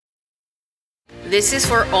This is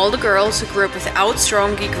for all the girls who grew up without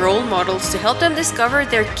strong geek role models to help them discover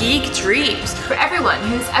their geek dreams. For everyone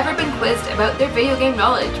who's ever been quizzed about their video game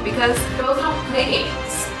knowledge because girls don't play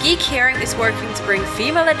games. Geek Caring is working to bring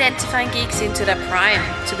female-identifying geeks into their prime,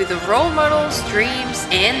 to be the role models, dreams,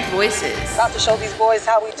 and voices. About to show these boys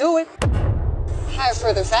how we do it. Higher,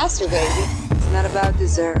 further, faster, baby. It's not about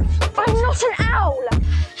deserve. I'm not an owl!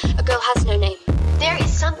 A girl has no name. There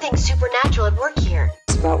is something supernatural at work here.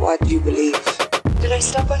 It's about what you believe. Did I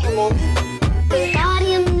step on your mom?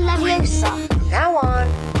 Wingardium Leviosa. From now on,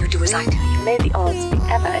 you do as I do. You may the odds be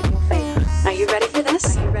ever in your favor. Are you ready for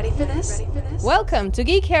this? Are you ready for this? Welcome to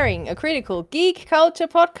Geek Caring, a critical geek culture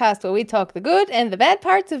podcast where we talk the good and the bad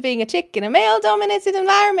parts of being a chick in a male-dominated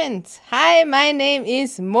environment. Hi, my name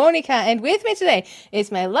is Monica, and with me today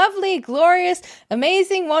is my lovely, glorious,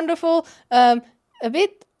 amazing, wonderful, a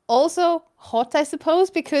bit also hot, I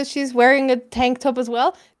suppose, because she's wearing a tank top as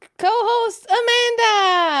well, co-host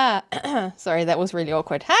Amanda! Sorry, that was really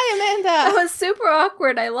awkward. Hi, Amanda! That was super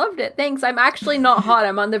awkward. I loved it. Thanks. I'm actually not hot.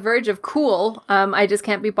 I'm on the verge of cool. I just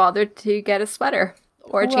can't be bothered to get a sweater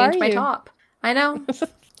or change my top. I know.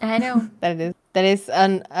 That is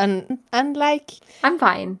unlike... I'm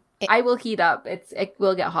fine. I will heat up. It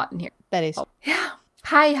will get hot in here. That is... Yeah.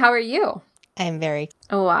 Hi, how are you? I'm very...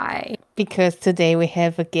 Why? Because today we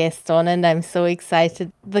have a guest on and I'm so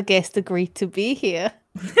excited the guest agreed to be here.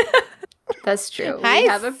 That's true. Hi, we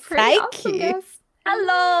have a pretty awesome Psyche. guest.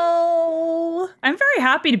 Hello. I'm very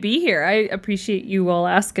happy to be here. I appreciate you all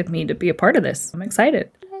asking me to be a part of this. I'm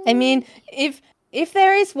excited. I mean, if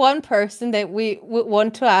there is one person that we would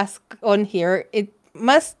want to ask on here,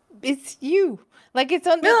 it's you. Like, it's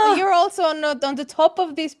on you're also on the top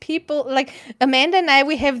of these people. Like, Amanda and I,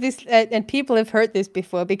 we have this, and people have heard this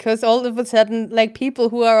before, because all of a sudden, like, people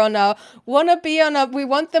who are on our, we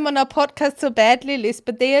want them on our podcast so badly list,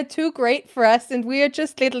 but they are too great for us, and we are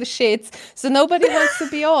just little shits, so nobody wants to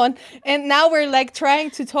be on. And now we're, like,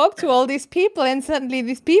 trying to talk to all these people, and suddenly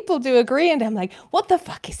these people do agree, and I'm like, what the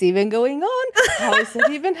fuck is even going on? How is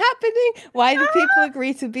that even happening? Why do people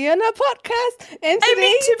agree to be on our podcast? And I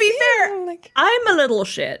mean, to be fair, I'm like... I'm a little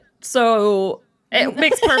shit, so it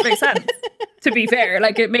makes perfect sense. To be fair,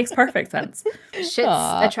 like, it makes perfect sense.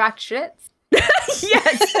 Shits attract shits.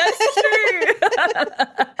 Yes, that's true.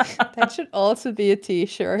 That should also be a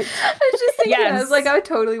t-shirt. I was just thinking, Yes. I was like, I would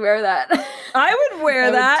totally wear that. I would wear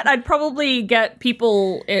that. I'd probably get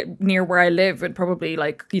people near where I live would probably,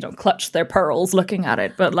 like, clutch their pearls looking at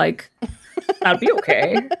it, but, like, that'd be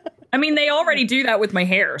okay. I mean, they already do that with my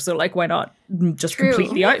hair, so, like, why not just complete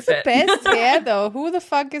the outfit? Best hair, though. Who the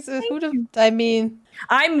fuck is it?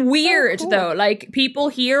 I'm weird, cool. though. Like, people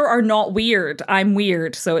here are not weird. I'm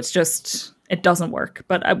weird, so it's just, it doesn't work.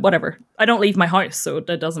 But whatever. I don't leave my house, so it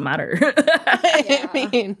doesn't matter. I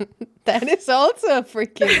mean, that is also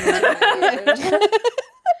freaking weird.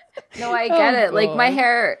 No, I get it. Like, my God.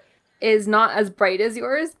 hair is not as bright as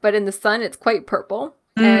yours, but in the sun, it's quite purple.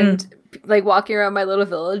 And, like, walking around my little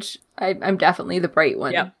village, I'm definitely the bright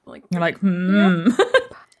one. Yeah. Like, You're like,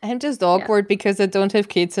 I'm just awkward because I don't have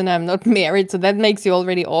kids and I'm not married, so that makes you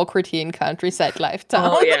already awkward here in countryside lifetime.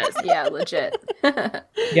 Oh, yes. yeah, legit.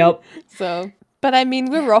 Yep. So, but I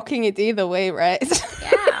mean, we're rocking it either way, right?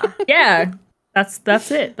 Yeah. Yeah.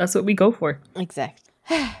 That's it. That's what we go for. Exactly.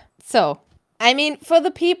 So, I mean, for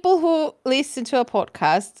the people who listen to a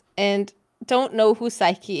podcast and don't know who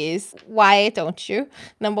Psyche is, why don't you?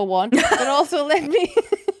 Number one. But also let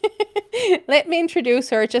me introduce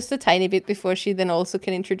her just a tiny bit before she then also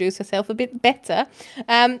can introduce herself a bit better.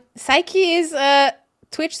 Psyche is a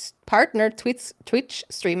Twitch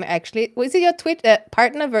streamer, actually. Was it your Twitch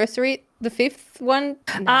partnerversary, the 5th one?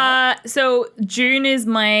 No. So June is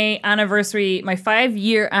my anniversary, my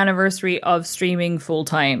 5-year anniversary of streaming full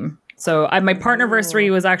time. So my partnerversary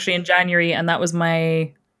was actually in January, and that was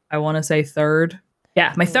my, I want to say 3rd.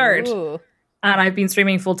 Yeah, my 3rd. Ooh. And I've been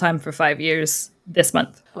streaming full time for 5 years this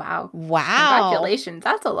month. Wow. Congratulations.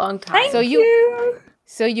 That's a long time. So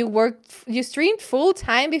you streamed full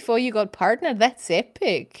time before you got partnered? That's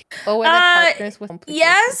epic. Oh, when the partners was complicated.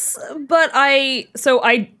 Yes, but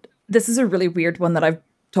this is a really weird one that I've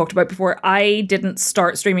talked about before. I didn't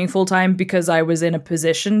start streaming full time because I was in a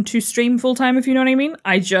position to stream full time, if you know what I mean.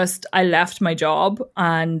 I left my job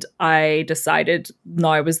and I decided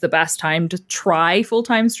now was the best time to try full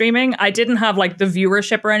time streaming. I didn't have like the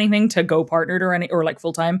viewership or anything to go partnered or like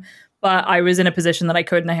full time, but I was in a position that I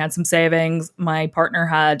could, and I had some savings. My partner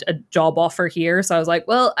had a job offer here, so I was like,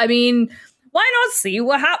 well, I mean, why not see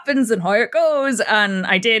what happens and how it goes? And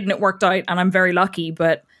I did, and it worked out, and I'm very lucky.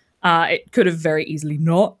 But It could have very easily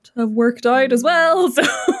not have worked out as well. So,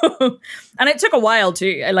 and it took a while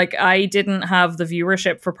too. I didn't have the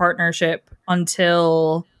viewership for partnership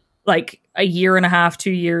until like a year and a half,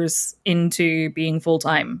 2 years into being full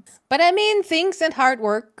time. But I mean, things and hard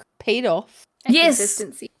work paid off. And Yes.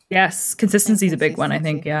 consistency. Yes, consistency is a big one, I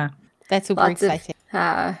think. Yeah. That's super Lots exciting.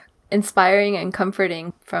 of inspiring and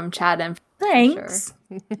comforting from Chad and Thanks.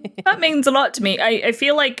 Sure. That means a lot to me. I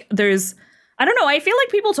feel like there's, I don't know, I feel like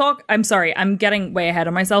people talk, I'm sorry, I'm getting way ahead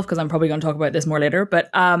of myself because I'm probably going to talk about this more later, but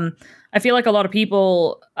I feel like a lot of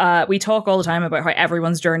people, we talk all the time about how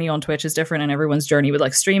everyone's journey on Twitch is different and everyone's journey with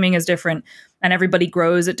like streaming is different and everybody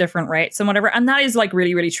grows at different rates and whatever. And that is like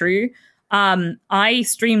really, really true. I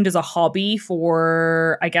streamed as a hobby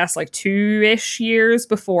for, I guess, like 2-ish years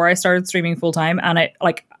before I started streaming full time. And I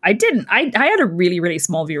had a really, really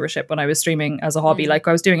small viewership when I was streaming as a hobby. Like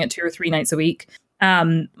I was doing it 2 or 3 nights a week.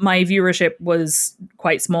 My viewership was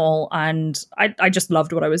quite small and I just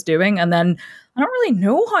loved what I was doing. And then I don't really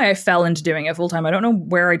know how I fell into doing it full time. I don't know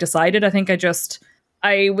where I decided. I think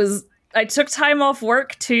I took time off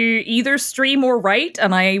work to either stream or write,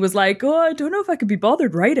 and I was like, oh, I don't know if I could be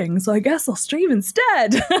bothered writing, so I guess I'll stream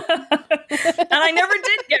instead. And I never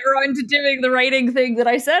did get around to doing the writing thing that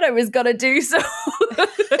I said I was going to do, so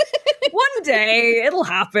one day it'll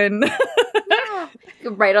happen.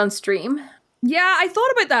 Write on stream. Yeah, I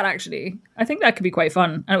thought about that, actually. I think that could be quite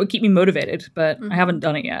fun, and it would keep me motivated, but I haven't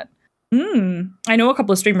done it yet. I know a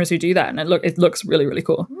couple of streamers who do that, and it looks really, really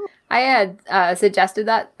cool. I had suggested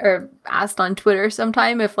that or asked on Twitter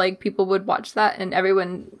sometime if like people would watch that, and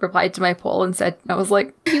everyone replied to my poll and said, I was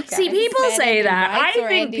like, see, people say that. I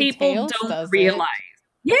think people don't realize.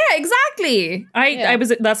 Yeah, exactly.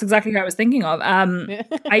 That's exactly what I was thinking of.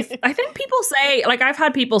 I think people say, like, I've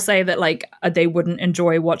had people say that like they wouldn't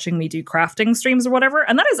enjoy watching me do crafting streams or whatever,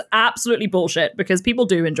 and that is absolutely bullshit because people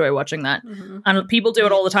do enjoy watching that, and people do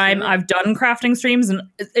it all the time. I've done crafting streams, and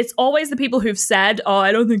it's always the people who've said, "Oh,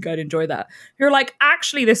 I don't think I'd enjoy that." You're like,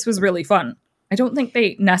 actually, this was really fun. I don't think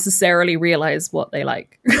they necessarily realize what they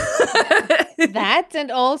like. That,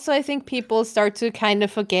 and also I think people start to kind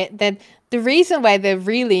of forget that the reason why they're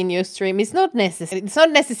really in your stream is not necessarily, it's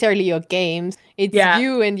not necessarily your games, it's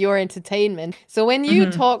you and your entertainment. So when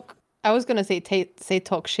you talk, I was gonna say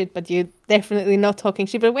talk shit, but you're definitely not talking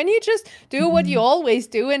shit. But when you just do what you always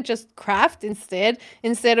do and just craft instead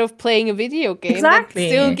of playing a video game, exactly, that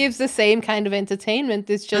still gives the same kind of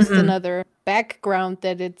entertainment. It's just another background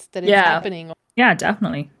that it's happening. Yeah,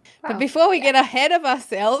 definitely. But before we get ahead of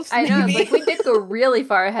ourselves, I know, like we did go really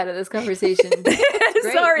far ahead of this conversation.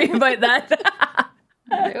 Sorry about that.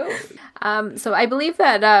 No. So I believe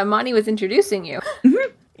that Monty was introducing you.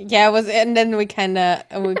 Yeah, it was, and then we kind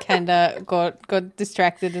of got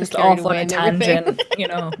distracted and just off on a tangent,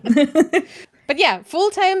 But yeah,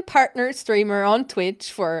 full-time partner streamer on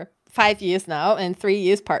Twitch for 5 years now, and 3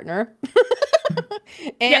 years partner,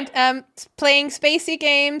 and playing spacey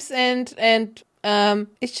games and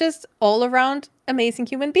it's just all around amazing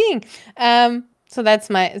human being. So that's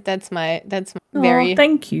my very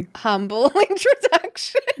thank you humble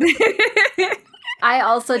introduction. I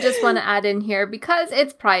also just want to add in here, because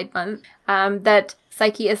it's Pride Month, that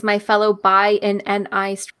Psyche is my fellow bi and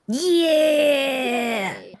NI.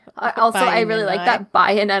 Yeah. I really like that,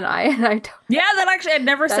 bi and NI. And I don't, that actually, I'd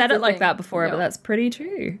never said it like that before, but that's pretty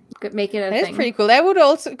true. Make it a That's thing. pretty cool. That would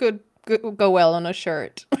also go well on a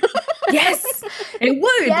shirt. Yes, it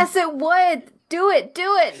would. Yes, it would. Do it.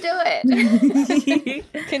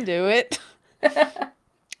 Can do it.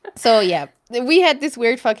 So yeah, we had this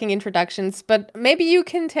weird fucking introductions, but maybe you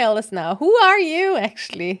can tell us now. Who are you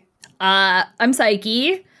actually? I'm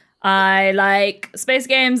Psyche. I like space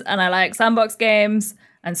games and I like sandbox games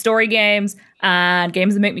and story games and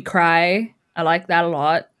games that make me cry. I like that a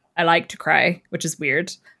lot. I like to cry, which is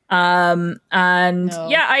weird. I'm a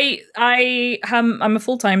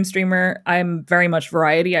full-time streamer. I'm very much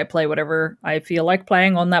variety. I play whatever I feel like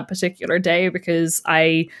playing on that particular day because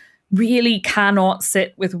I really cannot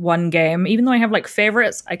sit with one game. Even though I have like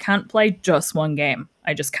favorites, I can't play just one game.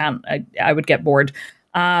 I just can't. I would get bored.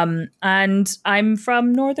 And I'm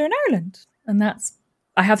from Northern Ireland, and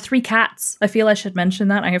I have 3 cats. I feel I should mention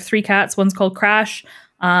that. I have 3 cats. One's called Crash,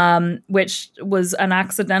 which was an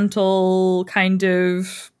accidental kind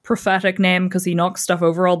of prophetic name because he knocks stuff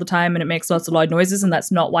over all the time and it makes lots of loud noises, and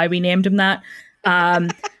that's not why we named him that.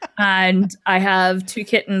 And I have 2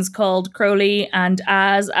 kittens called Crowley and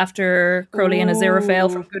Az, after Crowley and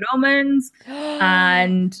Aziraphale from Good Omens,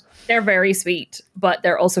 and they're very sweet, but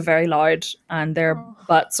they're also very loud, and their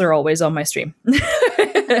butts are always on my stream.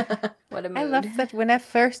 What a mood. I love that when I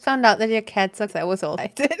first found out that your cat sucks, I was all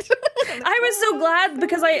excited. I was so glad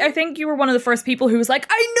because I think you were one of the first people who was like,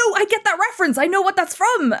 I know, I get that reference. I know what that's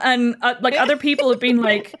from. And like other people have been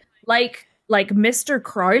like Mr.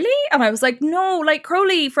 Crowley. And I was like, no, like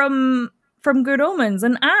Crowley from Good Omens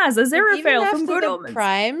and Aziraphale from Good Omens.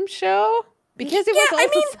 Prime show? Because it was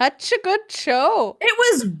also such a good show. It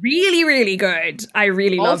was really, really good. I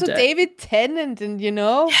really loved it. Also David Tennant and,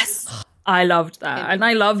 Yes. I loved that. And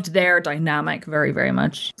I loved their dynamic very, very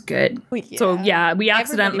much. It's good. Yeah. So yeah, we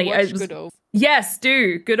accidentally... Yes,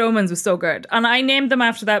 do. Good Omens was so good. And I named them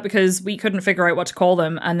after that because we couldn't figure out what to call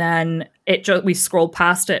them. And then we scrolled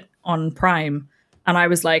past it on Prime. And I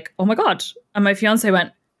was like, oh my God. And my fiance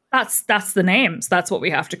went, that's the names. That's what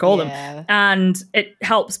we have to call them. And it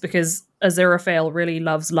helps because Aziraphale really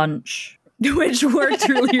loves lunch, which worked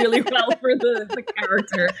really, really well for the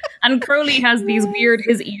character. And Crowley has these weird,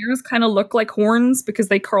 his ears kind of look like horns because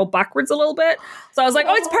they curl backwards a little bit. So I was like,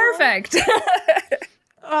 oh, it's perfect.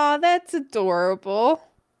 Oh, that's adorable.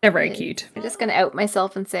 They're very cute. I'm just going to out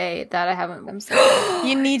myself and say that I haven't.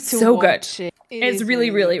 You need to so watch good. it. It's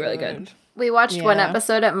really, really, really good. We watched one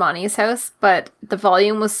episode at Monty's house, but the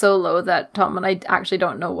volume was so low that Tom and I actually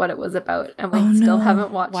don't know what it was about, and we still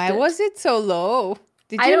haven't watched it. Why was it so low?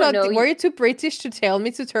 Did I you don't not? know. Were you too British to tell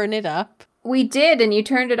me to turn it up? We did, and you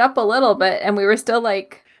turned it up a little bit, and we were still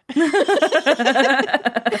like... and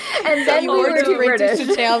then You we were were too British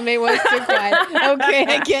to tell me it was too quiet. Okay,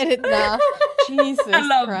 I get it now. Jesus I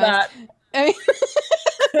love Christ. that. I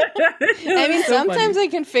mean, So sometimes funny. I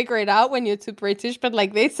can figure it out when you're too British, but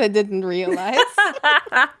like this, I didn't realize.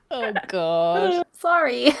 Oh God.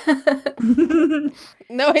 Sorry.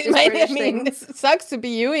 No, it Just might. I British mean, things. it sucks to be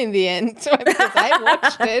you in the end because I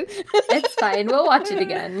watched it. It's fine. We'll watch it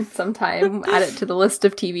again sometime. Add it to the list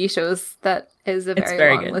of TV shows that is a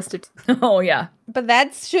very long good. list of... Oh, yeah. But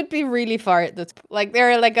that should be really far at the top. Like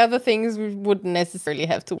there are like other things we wouldn't necessarily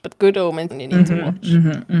have to, but Good Omens you need to watch.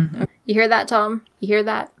 You hear that, Tom? You hear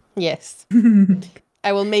that? Yes.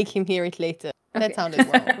 I will make him hear it later. That sounded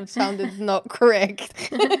wrong. It sounded not correct.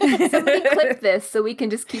 Somebody clip this so we can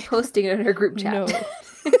just keep posting it in our group chat. No.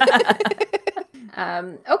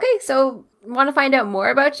 Okay, so want to find out more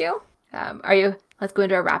about you? Let's go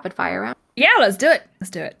into a rapid fire round. Yeah, let's do it.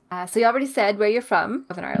 So you already said where you're from,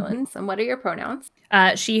 Northern Ireland, and what are your pronouns?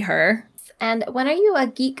 She, her. And when are you a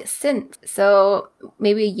geek since? So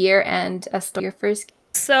maybe a year and a story, your first.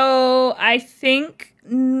 So I think, I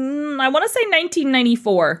want to say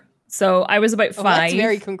 1994. So I was about 5. That's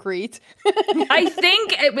very concrete. I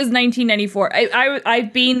think it was 1994.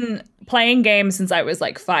 I've been playing games since I was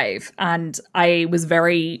like 5, and I was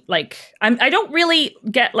very like I don't really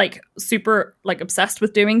get like super like obsessed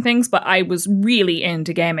with doing things, but I was really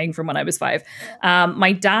into gaming from when I was 5.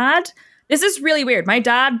 My dad, this is really weird. My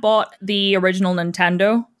dad bought the original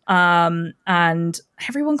Nintendo, and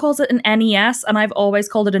everyone calls it an NES, and I've always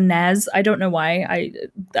called it a NES. I don't know why.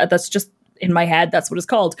 That's just in my head, that's what it's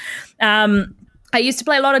called. I used to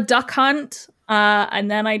play a lot of Duck Hunt, and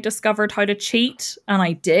then I discovered how to cheat, and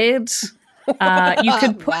I did. You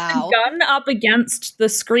could put the gun up against the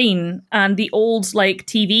screen, and the old like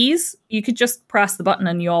TVs, you could just press the button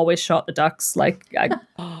and you always shot the ducks. Like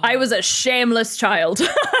I was a shameless child.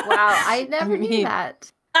 Wow, I never knew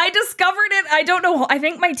that. I discovered it. I don't know. I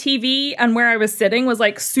think my TV and where I was sitting was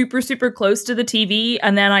like super, super close to the TV,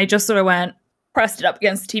 and then I just sort of pressed it up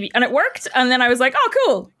against the TV, and it worked. And then I was like, oh,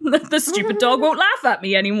 cool. The stupid dog won't laugh at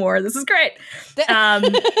me anymore. This is great. And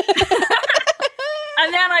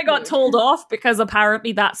then I got told off because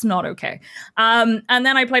apparently that's not okay. And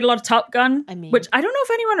then I played a lot of Top Gun, which I don't know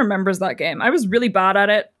if anyone remembers that game. I was really bad at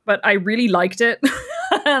it, but I really liked it.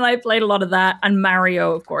 And I played a lot of that, and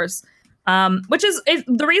Mario, of course. Which is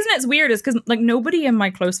the reason it's weird is because like nobody in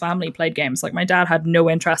my close family played games. Like my dad had no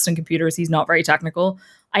interest in computers. He's not very technical.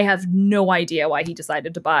 I have no idea why he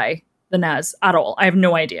decided to buy the NES at all. I have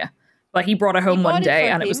no idea. But he brought it home one day,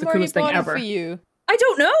 and it was the coolest thing ever. For you? I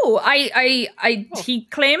don't know. He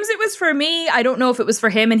claims it was for me. I don't know if it was for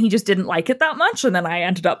him and he just didn't like it that much, and then I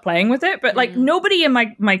ended up playing with it. But like nobody in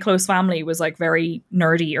my close family was like very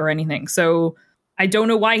nerdy or anything. So I don't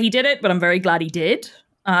know why he did it, but I'm very glad he did.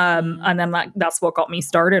 And then that's what got me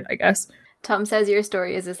started, I guess. Tom says your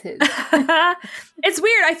story is as his. It's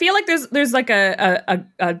weird. I feel like there's like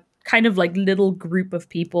a kind of like little group of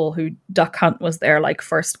people who Duck Hunt was their like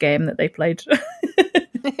first game that they played.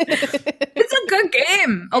 It's a good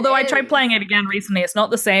game. Although I tried playing it again recently. It's not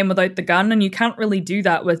the same without the gun, and you can't really do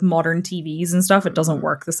that with modern TVs and stuff. It doesn't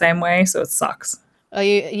work the same way, so it sucks. Oh,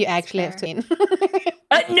 you actually have to.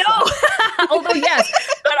 No! Although, yes.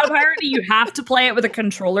 But apparently you have to play it with a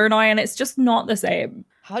controller now, and it's just not the same.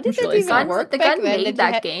 How did Which that really even sucks. work The back gun then? made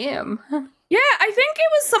that game. Yeah, I think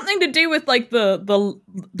it was something to do with like the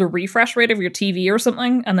refresh rate of your TV or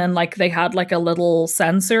something, and then like they had like a little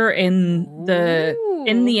sensor in the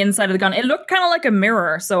inside of the gun. It looked kind of like a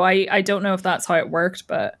mirror, so I don't know if that's how it worked,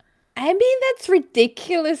 but I mean, that's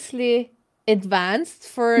ridiculously advanced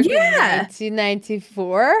for the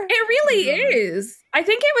 1994. it really is. I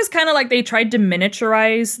think it was kind of like they tried to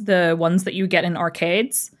miniaturize the ones that you get in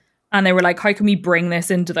arcades. And they were like, how can we bring this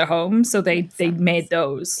into the home? So they made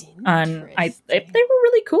those. And they were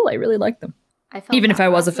really cool. I really liked them. Even if I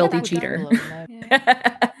was a filthy cheater.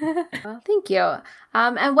 Well, thank you.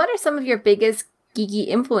 And what are some of your biggest geeky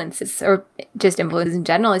influences, or just influences in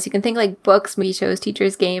general, as you can think, like books, movie shows,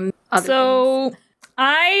 teachers, games, other things?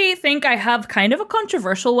 I think I have kind of a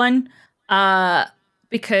controversial one.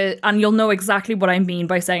 Because, and you'll know exactly what I mean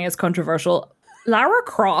by saying it's controversial. Lara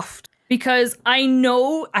Croft. Because I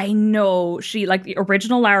know she, like, the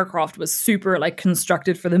original Lara Croft was super, like,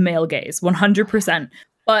 constructed for the male gaze, 100%.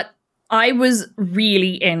 But I was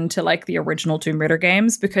really into, like, the original Tomb Raider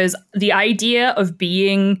games because the idea of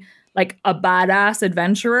being, like, a badass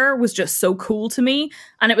adventurer was just so cool to me.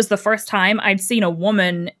 And it was the first time I'd seen a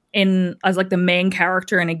woman as, like, the main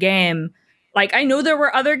character in a game. Like, I know there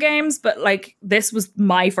were other games, but, like, this was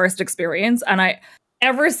my first experience. And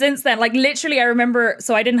ever since then, like literally I remember,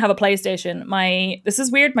 so I didn't have a PlayStation. This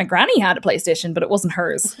is weird, my granny had a PlayStation, but it wasn't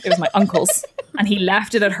hers. It was my uncle's. And he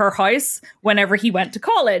left it at her house whenever he went to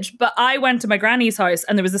college. But I went to my granny's house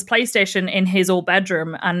and there was this PlayStation in his old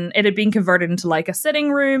bedroom and it had been converted into like a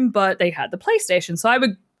sitting room, but they had the PlayStation. So I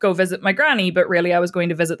would go visit my granny, but really I was going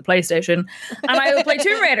to visit the PlayStation and I would play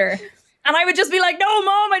Tomb Raider. And I would just be like, no,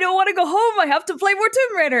 Mom, I don't want to go home. I have to play more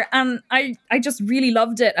Tomb Raider. And I just really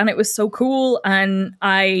loved it. And it was so cool. And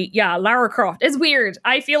Lara Croft is weird.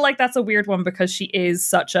 I feel like that's a weird one because she is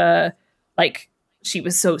such a, like, she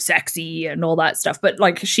was so sexy and all that stuff. But,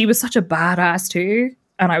 like, she was such a badass too.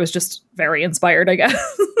 And I was just very inspired, I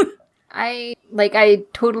guess. I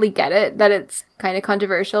totally get it that it's kind of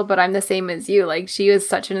controversial, but I'm the same as you. Like, she was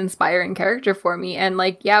such an inspiring character for me. And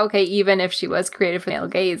like, yeah, okay, even if she was created for male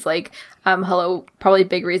gaze, like, hello, probably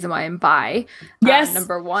big reason why I'm bi. Yes.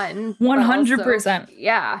 Number one. 100%.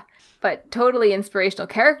 Yeah. But totally inspirational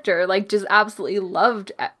character. Like, just absolutely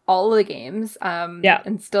loved all the games.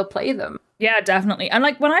 And still play them. Yeah, definitely. And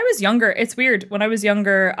like when I was younger, it's weird. When I was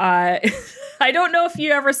younger, I don't know if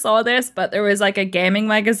you ever saw this, but there was like a gaming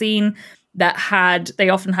magazine that they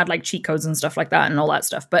often had like cheat codes and stuff like that and all that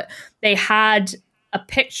stuff. But they had a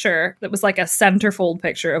picture that was like a centerfold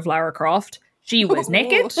picture of Lara Croft. She was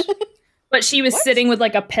naked, but she was sitting with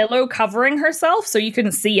like a pillow covering herself so you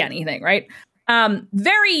couldn't see anything, right?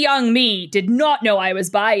 Very young me did not know I was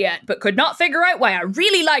bi yet, but could not figure out why I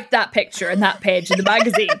really liked that picture and that page in the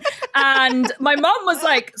magazine. And my mom was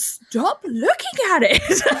like, stop looking at it.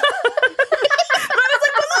 And I was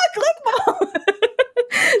like, well, look, Mom.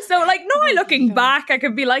 So like, now looking back, I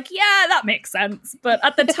could be like, yeah, that makes sense. But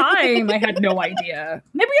at the time, I had no idea.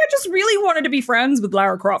 Maybe I just really wanted to be friends with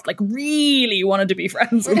Lara Croft. Like, really wanted to be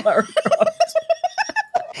friends with Lara Croft.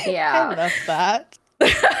 Yeah. I love that.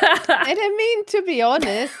 And I mean, to be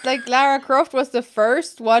honest, like Lara Croft was the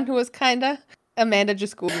first one who was kind of Amanda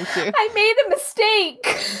just Googled you. I made a mistake.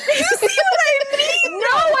 You see what I mean?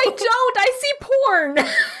 No, I don't. I see porn.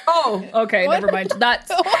 Oh, okay. What? Never mind. I'm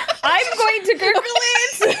going to Google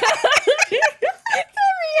it. The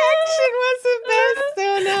reaction was the best, so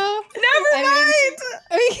no. Never mind.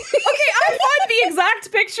 Okay, I found the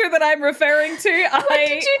exact picture that I'm referring to. What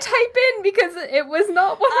did you type in? Because it was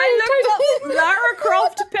not what I looked up Lara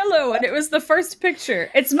Croft pillow, and it was the first picture.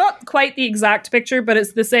 It's not quite the exact picture, but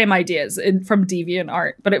it's the same ideas from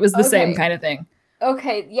DeviantArt. But it was the same kind of thing.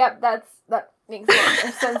 Okay, yep, that makes a lot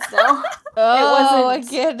more sense now. Oh, I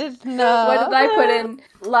wasn't- get it now. What did I put in?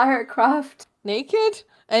 Lara Croft. Naked?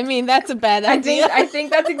 I mean, that's a bad idea. I think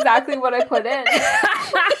that's exactly what I put in.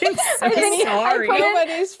 I'm so I think sorry. I put in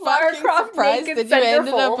Nobody's Lara fucking Croft surprised naked that you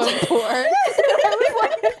ended up on centerfold. porn. I was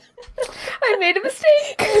like, I made a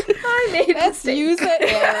mistake. I made a Let's mistake. use it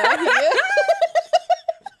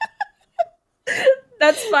here.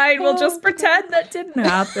 That's fine. We'll just pretend that didn't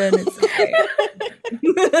happen. It's okay.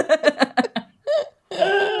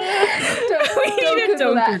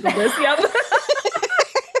 Don't Google this. Yep.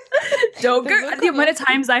 Don't Google. The amount of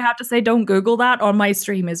times I have to say "don't Google that" on my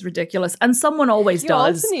stream is ridiculous, and someone always You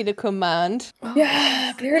does. also need a command.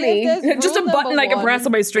 Yeah, clearly. There's Just a rule button I number can press one.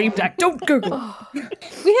 on my stream deck. Don't Google. We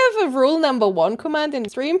have a rule number 1 command in the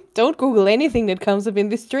stream. Don't Google anything that comes up in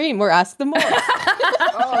the stream or ask them more.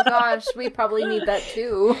 Oh gosh, we probably need that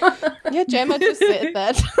too. Yeah, Gemma just said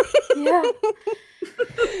that. Yeah.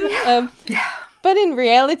 But in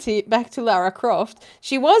reality, back to Lara Croft,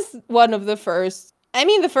 she was one of the first. I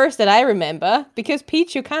mean, the first that I remember, because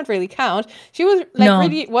Peach you can't really count. She was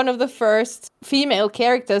really one of the first female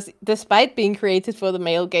characters, despite being created for the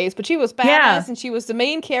male gaze. But she was badass, and she was the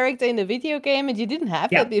main character in the video game, and you didn't have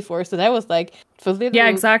that before. So that was like for little. Yeah,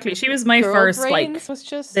 exactly. She was my first was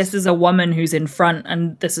just... This is a woman who's in front,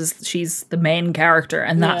 and she's the main character,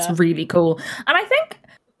 and that's really cool. And I think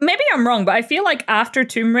maybe I'm wrong, but I feel like after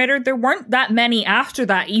Tomb Raider, there weren't that many after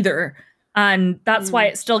that either. And that's why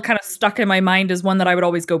it's still kind of stuck in my mind as one that I would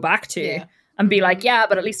always go back to and be like, yeah,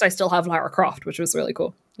 but at least I still have Lara Croft, which was really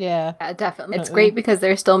cool. Yeah, definitely. It's great because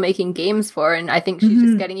they're still making games for her, and I think she's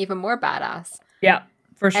just getting even more badass. Yeah,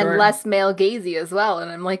 for sure. And less male gazy as well. And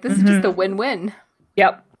I'm like, this is just a win-win.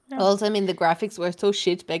 Yep. Also, I mean, the graphics were so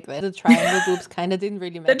shit back then. The triangle boobs kind of didn't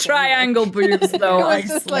really matter. The triangle boobs, though, I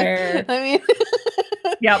swear. I mean...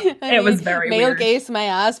 Yep, it was very male weird. gaze my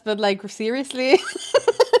ass, but like, seriously?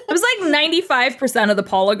 It was like 95% of the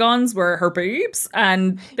polygons were her boobs,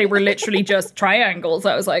 and they were literally just triangles.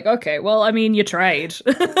 I was like, okay, well, I mean, you tried.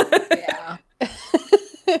 Yeah.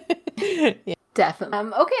 Definitely.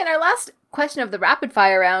 Okay, and our last question of the rapid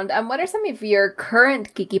fire round. What are some of your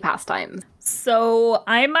current geeky pastimes? So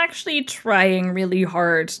I'm actually trying really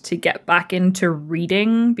hard to get back into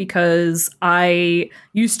reading because I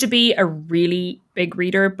used to be a really big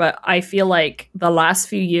reader, but I feel like the last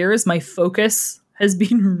few years my focus has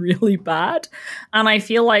been really bad. And I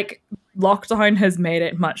feel like lockdown has made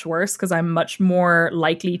it much worse because I'm much more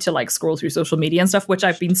likely to like scroll through social media and stuff, which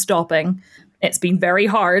I've been stopping. It's been very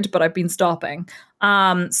hard, but I've been stopping.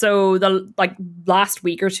 So the last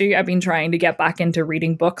week or two, I've been trying to get back into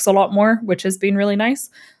reading books a lot more, which has been really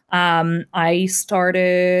nice. I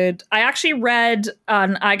actually read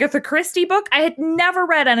an Agatha Christie book. I had never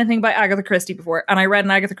read anything by Agatha Christie before, and I read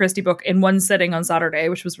an Agatha Christie book in one sitting on Saturday,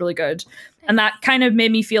 which was really good. And that kind of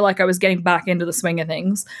made me feel like I was getting back into the swing of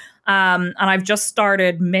things. And I've just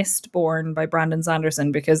started Mistborn by Brandon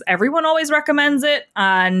Sanderson because everyone always recommends it,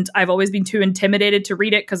 and I've always been too intimidated to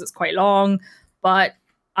read it because it's quite long, but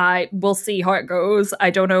I will see how it goes. I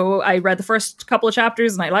don't know. I read the first couple of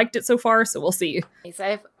chapters and I liked it so far, so we'll see.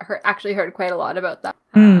 I've actually heard quite a lot about that.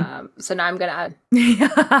 So now I'm going to add.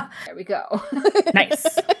 There we go. Nice.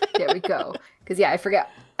 There we go. Because, I forget.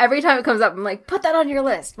 Every time it comes up, I'm like, put that on your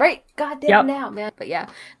list. Right? Goddamn now, man. But yeah.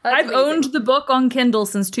 I've owned the book on Kindle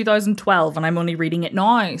since 2012 and I'm only reading it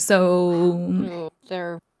now. So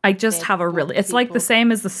I just have a really... It's like the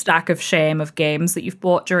same as the stack of shame of games that you've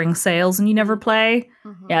bought during sales and you never play.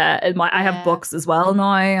 Yeah, I have books as well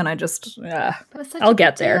now and I just... I'll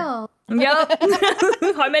get there. Yep.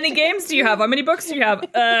 How many games do you have? How many books do you have?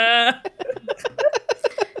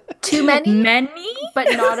 Too many? Many? But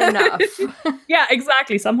not enough. Yeah,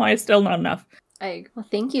 exactly. Somehow it's still not enough. Well,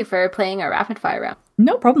 thank you for playing our rapid fire round.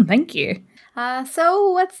 No problem. Thank you. So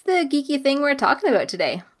what's the geeky thing we're talking about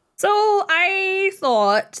today? So I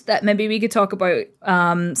thought that maybe we could talk about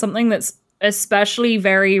something that's especially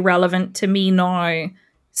very relevant to me now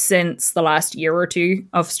since the last year or two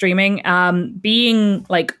of streaming, being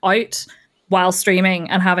like out while streaming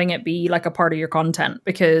and having it be like a part of your content,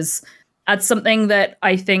 because that's something that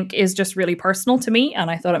I think is just really personal to me.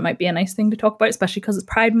 And I thought it might be a nice thing to talk about, especially because it's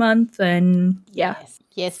Pride Month. And Yes,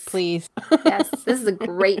 please. Yes, this is a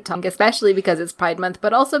great topic, especially because it's Pride Month,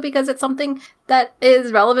 but also because it's something that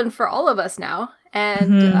is relevant for all of us now.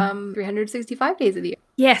 And 365 days of the year.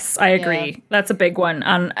 Yes, I agree. Yeah. That's a big one.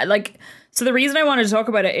 And so the reason I wanted to talk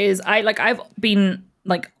about it is I've been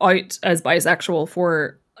out as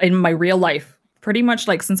bisexual in my real life pretty much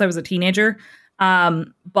since I was a teenager.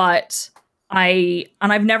 But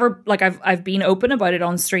I've never I've been open about it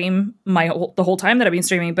on stream the whole time that I've been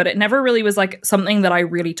streaming, but it never really was something that I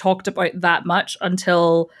really talked about that much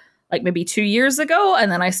until maybe 2 years ago.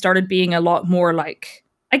 And then I started being a lot more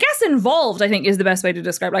I guess involved, I think is the best way to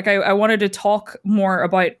describe. I wanted to talk more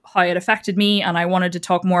about how it affected me, and I wanted to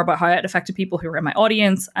talk more about how it affected people who were in my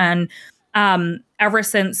audience. And ever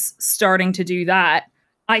since starting to do that,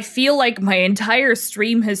 I feel like my entire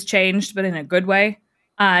stream has changed, but in a good way.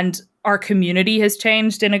 And our community has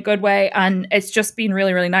changed in a good way. And it's just been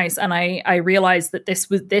really, really nice. And I realized that this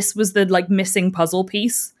was the missing puzzle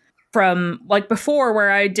piece from before,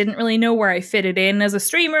 where I didn't really know where I fitted in as a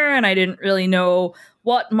streamer, and I didn't really know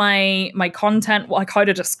what my content, how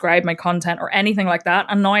to describe my content or anything like that.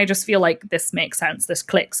 And now I just feel like this makes sense, this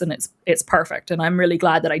clicks, and it's perfect. And I'm really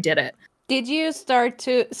glad that I did it. Did you start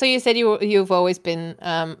to? So you said you've always been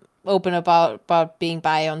open about being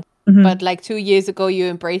bi on, but 2 years ago you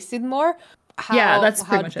embraced it more. That's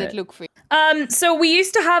pretty much it. How did it look for you? So we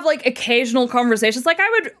used to have occasional conversations.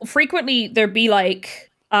 I would frequently there'd be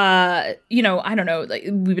you know, I don't know, like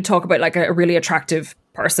we would talk about like a really attractive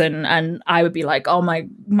person and I would be like, oh my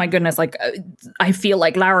goodness, like I feel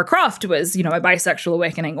like Lara Croft was, you know, a bisexual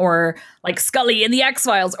awakening, or like Scully in the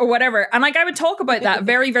X-Files or whatever. And like I would talk about that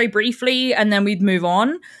very, very briefly and then we'd move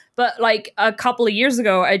on. But like a couple of years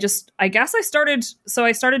ago, I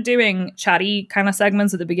started doing chatty kind of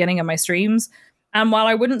segments at the beginning of my streams. And while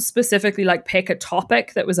I wouldn't specifically like pick a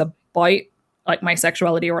topic that was about like my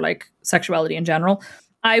sexuality or like sexuality in general,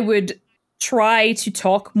 I would try to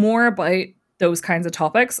talk more about those kinds of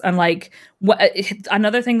topics. And like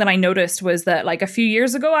another thing that I noticed was that like a few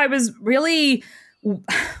years ago, I was really,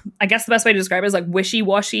 I guess the best way to describe it is like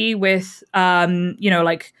wishy-washy with, you know,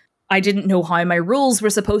 like I didn't know how my rules were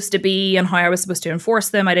supposed to be and how I was supposed to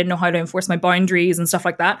enforce them. I didn't know how to enforce my boundaries and stuff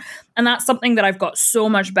like that. And that's something that I've got so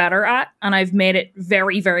much better at. And I've made it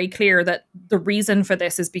very, very clear that the reason for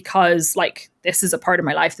this is because like this is a part of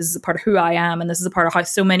my life. This is a part of who I am. And this is a part of how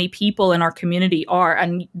so many people in our community are.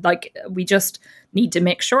 And like we just need to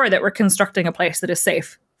make sure that we're constructing a place that is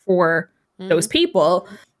safe for those people.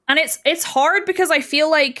 And it's hard because I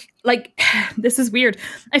feel like this is weird.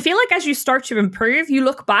 I feel like as you start to improve, you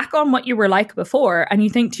look back on what you were like before and you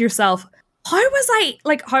think to yourself, how was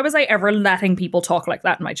I ever letting people talk like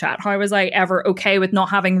that in my chat? How was I ever okay with not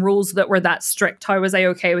having rules that were that strict? How was I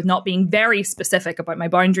okay with not being very specific about my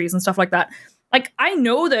boundaries and stuff like that? Like, I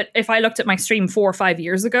know that if I looked at my stream 4 or 5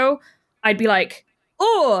 years ago, I'd be like,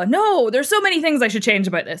 oh no, there's so many things I should change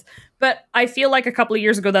about this. But I feel like a couple of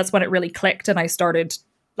years ago, that's when it really clicked and I started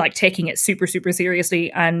like taking it super, super seriously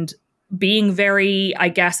and being very, I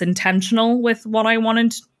guess, intentional with what I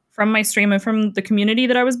wanted from my stream and from the community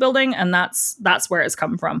that I was building. And that's where it's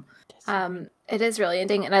come from. It is really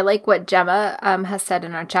interesting. And I like what Gemma has said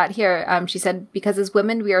in our chat here. She said, because as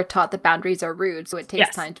women, we are taught that boundaries are rude. So it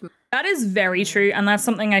takes time to move. That is very true. And that's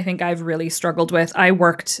something I think I've really struggled with. I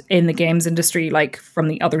worked in the games industry, like from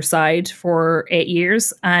the other side for 8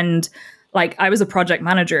 years. And like I was a project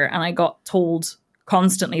manager and I got told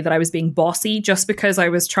constantly that I was being bossy just because I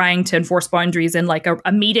was trying to enforce boundaries in like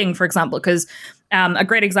a meeting, for example, because a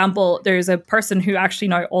great example, there's a person who actually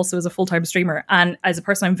now also is a full-time streamer and as a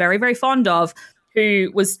person I'm very, very fond of, who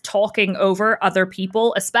was talking over other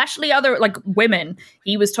people, especially other like women.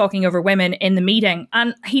 He was talking over women in the meeting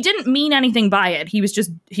and he didn't mean anything by it. He was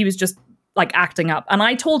just like acting up. And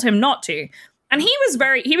I told him not to. And he was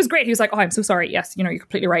great. He was like, oh, I'm so sorry. Yes, you know, you're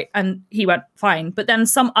completely right. And he went, fine. But then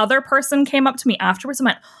some other person came up to me afterwards and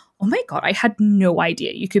went, oh my God, I had no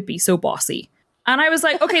idea you could be so bossy. And I was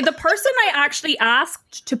like, okay, the person I actually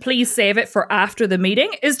asked to please save it for after the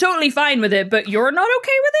meeting is totally fine with it, but you're not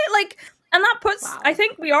okay with it? Like, and that puts, I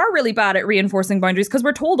think we are really bad at reinforcing boundaries because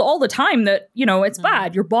we're told all the time that, you know, it's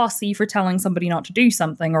bad. You're bossy for telling somebody not to do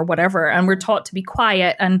something or whatever. And we're taught to be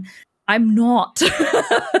quiet and I'm not.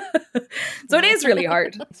 So it is really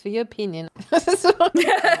hard. Thanks for your opinion.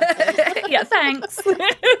 Yeah, thanks.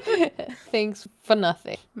 Thanks for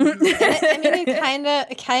nothing. I mean,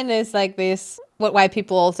 it kind of is like this. Why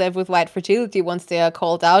people also have with white fragility once they are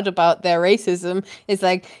called out about their racism is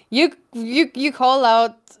like you call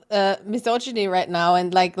out misogyny right now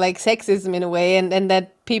and like sexism in a way and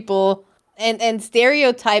that people and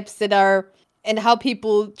stereotypes that are. And how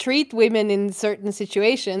people treat women in certain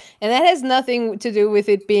situations. And that has nothing to do with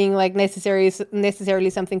it being like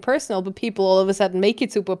necessarily something personal, but people all of a sudden make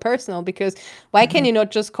it super personal because why can you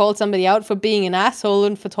not just call somebody out for being an asshole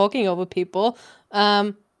and for talking over people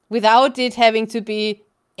without it having to be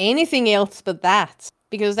anything else but that?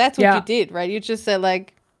 Because that's what you did, right? You just said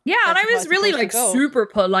like... Yeah, and I was really like super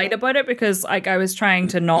polite about it because like I was trying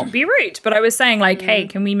to not be rude, but I was saying like, hey,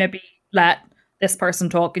 can we maybe let this person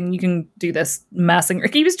talk and you can do this messing.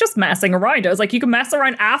 Like, he was just messing around. I was like, you can mess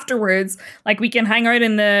around afterwards. Like we can hang out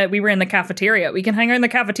we were in the cafeteria. We can hang out in the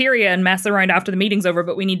cafeteria and mess around after the meeting's over,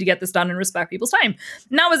 but we need to get this done and respect people's time.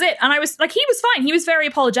 And that was it. And I was like, he was fine. He was very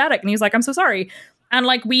apologetic and he was like, I'm so sorry. And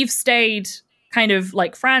like, we've stayed kind of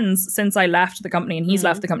like friends since I left the company and he's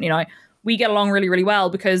left the company now. We get along really, really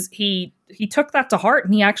well because he took that to heart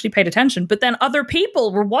and he actually paid attention. But then other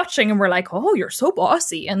people were watching and were like, oh, you're so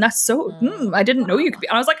bossy. And that's so, I didn't know you could be.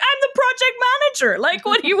 And I was like, I'm the project manager. Like,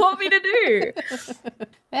 what do you want me to do?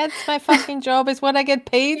 That's my fucking job is what I get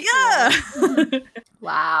paid for.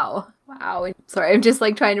 Wow. Sorry, I'm just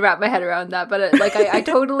like trying to wrap my head around that. But like, I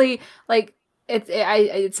totally like,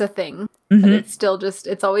 it's a thing. But it's still just,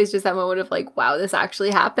 it's always just that moment of like, wow, this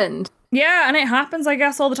actually happened. Yeah, and it happens, I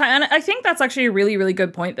guess, all the time. And I think that's actually a really, really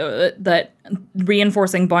good point, though, that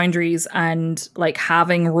reinforcing boundaries and like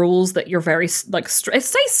having rules that you're very like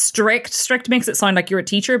say strict makes it sound like you're a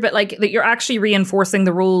teacher, but like that you're actually reinforcing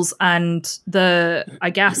the rules and the,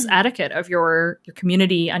 I guess, etiquette of your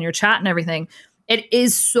community and your chat and everything. It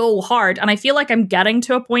is so hard, and I feel like I'm getting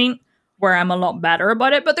to a point where I'm a lot better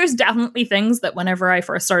about it, but there's definitely things that whenever I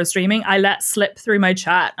first started streaming, I let slip through my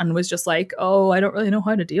chat and was just like, oh, I don't really know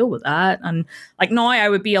how to deal with that. And like now I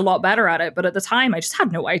would be a lot better at it, but at the time I just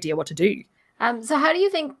had no idea what to do. So how do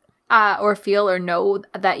you think or feel or know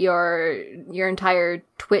that your entire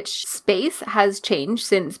Twitch space has changed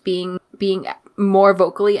since being more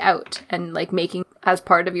vocally out and like making as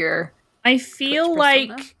part of your I feel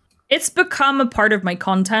like it's become a part of my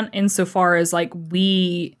content insofar as like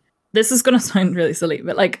this is going to sound really silly,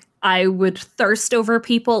 but like I would thirst over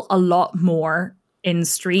people a lot more in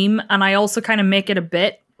stream. And I also kind of make it a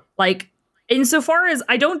bit like, insofar as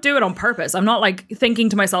I don't do it on purpose. I'm not like thinking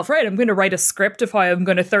to myself, right, I'm going to write a script of how I'm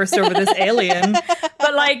going to thirst over this alien.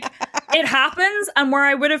 But like it happens. And where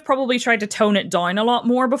I would have probably tried to tone it down a lot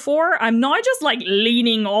more before, I'm now just like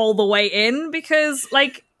leaning all the way in because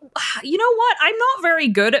like, you know what? I'm not very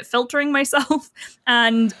good at filtering myself.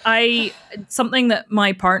 And something that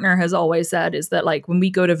my partner has always said is that like when we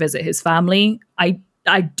go to visit his family, I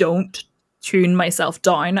don't tune myself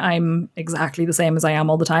down. I'm exactly the same as I am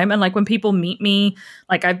all the time. And like when people meet me,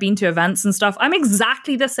 like I've been to events and stuff, I'm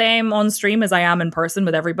exactly the same on stream as I am in person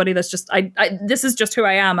with everybody. That's just, this is just who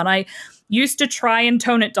I am. And I used to try and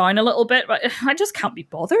tone it down a little bit, but I just can't be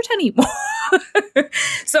bothered anymore.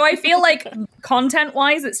 So I feel like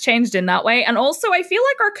content-wise, it's changed in that way. And also I feel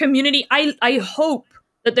like our community, I hope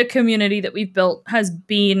that the community that we've built has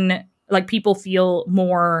been like people feel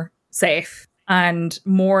more safe and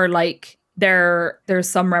more like there's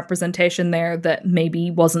some representation there that maybe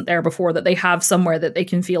wasn't there before, that they have somewhere that they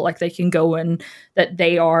can feel like they can go and that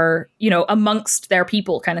they are, you know, amongst their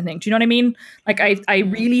people kind of thing. Do you know what I mean? Like, I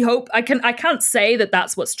really hope I can't say that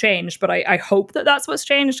that's what's changed, but I hope that that's what's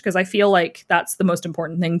changed because I feel like that's the most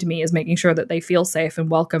important thing to me is making sure that they feel safe and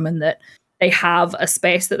welcome and that they have a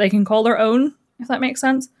space that they can call their own, if that makes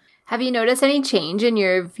sense. Have you noticed any change in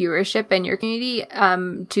your viewership and your community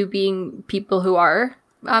to being people who are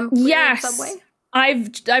yes, in some way?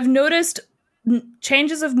 I've noticed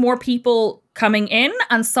changes of more people coming in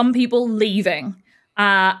and some people leaving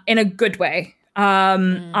in a good way.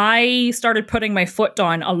 I started putting my foot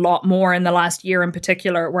down a lot more in the last year in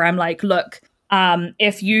particular, where I'm like, look,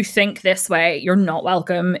 if you think this way, you're not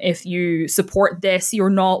welcome. If you support this,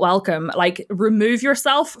 you're not welcome. Like, remove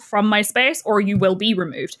yourself from my space or you will be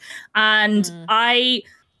removed. And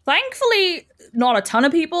thankfully, not a ton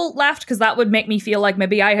of people left because that would make me feel like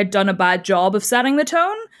maybe I had done a bad job of setting the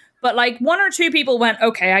tone. But like one or two people went,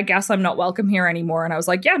 okay, I guess I'm not welcome here anymore. And I was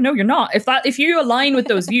like, yeah, no, you're not. If you align with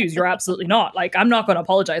those views, you're absolutely not. Like, I'm not going to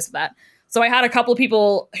apologize for that. So I had a couple of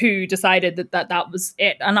people who decided that was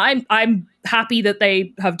it. And I'm happy that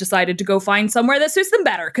they have decided to go find somewhere that suits them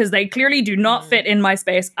better because they clearly do not fit in my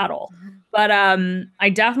space at all. But I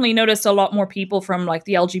definitely noticed a lot more people from like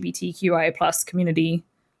the LGBTQIA plus community.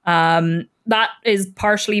 That is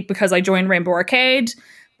partially because I joined Rainbow Arcade,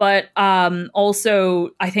 but also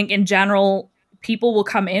I think in general, people will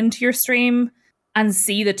come into your stream and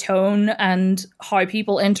see the tone and how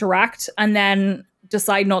people interact and then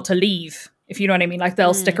decide not to leave, if you know what I mean. Like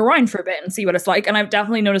they'll stick around for a bit and see what it's like. And I've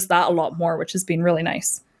definitely noticed that a lot more, which has been really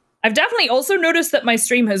nice. I've definitely also noticed that my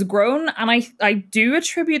stream has grown, and I do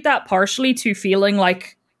attribute that partially to feeling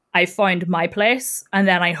like I found my place, and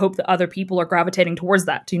then I hope that other people are gravitating towards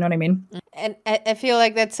that. Do you know what I mean? And I feel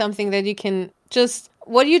like that's something that you can just,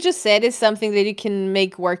 what you just said is something that you can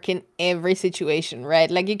make work in every situation,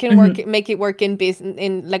 right? Like you can make it work in business,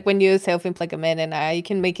 in like when you're self-employed, and you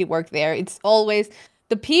can make it work there. It's always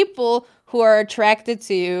the people who are attracted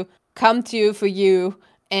to you come to you for you,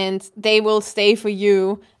 and they will stay for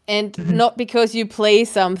you. And not because you play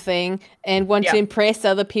something and want to impress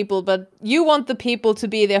other people, but you want the people to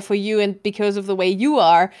be there for you and because of the way you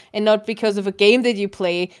are, and not because of a game that you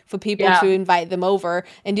play for people to invite them over.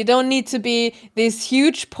 And you don't need to be this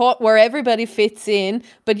huge pot where everybody fits in,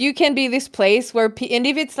 but you can be this place where, and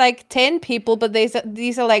if it's like 10 people, but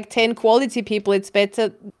these are like 10 quality people, it's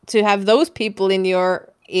better to have those people in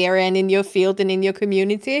your area and in your field and in your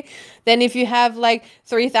community than if you have like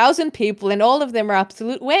 3,000 people and all of them are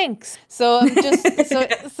absolute wanks. So I'm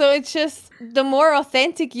just so it's just the more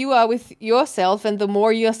authentic you are with yourself and the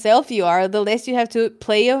more yourself you are, the less you have to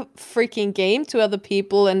play a freaking game to other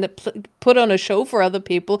people and put on a show for other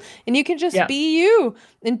people, and you can just be you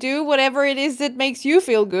and do whatever it is that makes you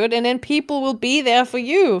feel good, and then people will be there for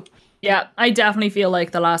you. Yeah, I definitely feel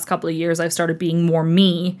like the last couple of years I've started being more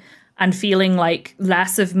me and feeling like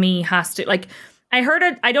less of me has to, like, I heard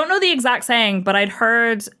it, I don't know the exact saying, but I'd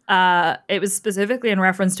heard it was specifically in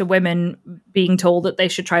reference to women being told that they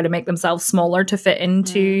should try to make themselves smaller to fit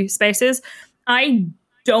into spaces. I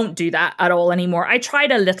don't do that at all anymore. I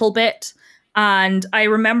tried a little bit, and I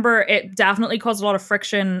remember it definitely caused a lot of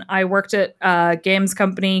friction. I worked at a games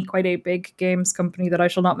company, quite a big games company that I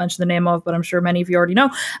shall not mention the name of, but I'm sure many of you already know.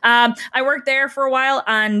 I worked there for a while,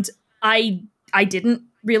 and I didn't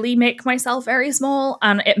really make myself very small,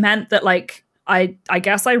 and it meant that, like, I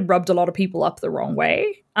guess I rubbed a lot of people up the wrong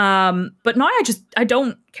way. But now I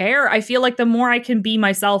don't care. I feel like the more I can be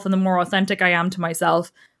myself and the more authentic I am to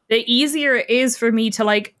myself, the easier it is for me to,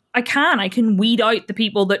 like, I can weed out the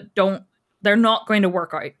people that they're not going to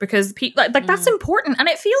work out, because that's important. And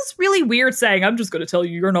it feels really weird saying, I'm just going to tell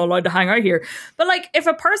you you're not allowed to hang out here. But like, if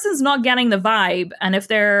a person's not getting the vibe, and if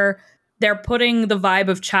they're putting the vibe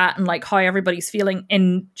of chat and like how everybody's feeling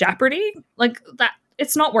in jeopardy, like that,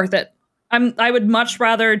 it's not worth it. I would much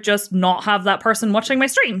rather just not have that person watching my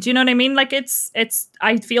stream. Do you know what I mean? Like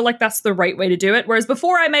I feel like that's the right way to do it. Whereas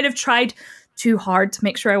before I might have tried too hard to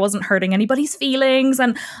make sure I wasn't hurting anybody's feelings.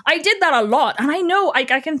 And I did that a lot. And I know I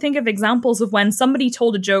can think of examples of when somebody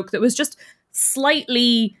told a joke that was just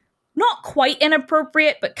slightly not quite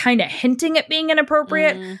inappropriate, but kind of hinting at being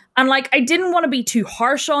inappropriate. And like, I didn't want to be too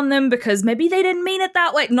harsh on them because maybe they didn't mean it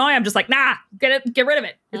that way. Now I'm just like, nah, get rid of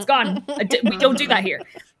it. It's gone. We don't do that here.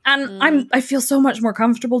 And I feel so much more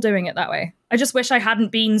comfortable doing it that way. I just wish I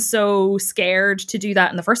hadn't been so scared to do that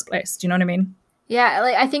in the first place. Do you know what I mean? Yeah,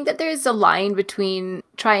 like I think that there's a line between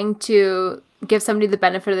trying to give somebody the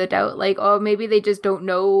benefit of the doubt, like, oh, maybe they just don't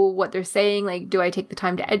know what they're saying. Like, do I take the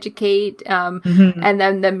time to educate? And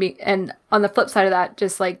then and on the flip side of that,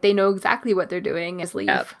 just like they know exactly what they're doing is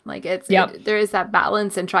leave. Like there is that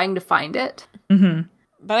balance and trying to find it.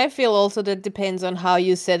 But I feel also that depends on how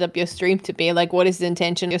you set up your stream to be. Like, what is the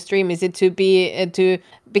intention of your stream? Is it to be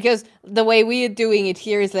because the way we are doing it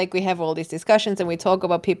here is like we have all these discussions and we talk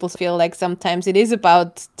about people feel like sometimes it is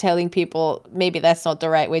about telling people maybe that's not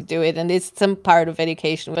the right way to do it. And it's some part of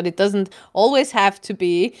education, but it doesn't always have to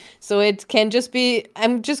be. So it can just be,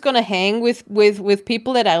 I'm just going to hang with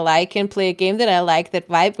people that I like and play a game that I like that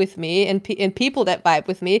vibe with me and people that vibe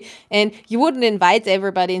with me. And you wouldn't invite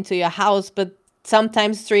everybody into your house, but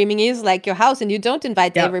sometimes streaming is like your house and you don't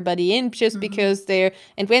invite everybody in just because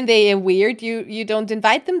and when they are weird, you don't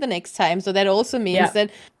invite them the next time. So that also means that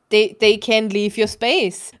they can leave your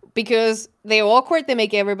space because they're awkward, they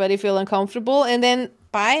make everybody feel uncomfortable, and then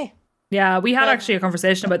bye. Yeah, we had actually a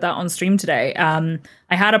conversation about that on stream today.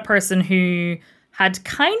 I had a person who had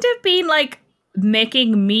kind of been like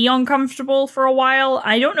making me uncomfortable for a while.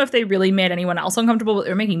 I don't know if they really made anyone else uncomfortable, but they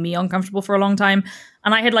were making me uncomfortable for a long time.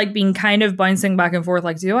 And I had like been kind of bouncing back and forth,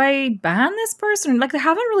 like, do I ban this person? Like, they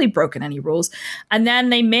haven't really broken any rules. And then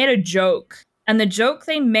they made a joke, and the joke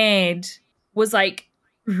they made was like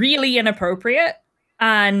really inappropriate.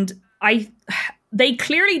 And they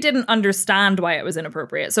clearly didn't understand why it was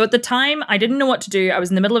inappropriate. So at the time, I didn't know what to do. I was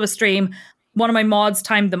in the middle of a stream. One of my mods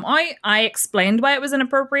timed them out. I explained why it was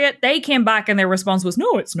inappropriate. They came back and their response was,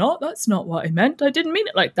 no, it's not. That's not what I meant. I didn't mean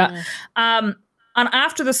it like that. And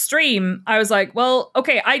after the stream, I was like, well,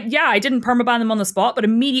 okay, I didn't permaban them on the spot, but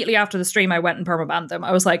immediately after the stream, I went and permabanned them.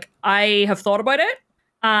 I was like, I have thought about it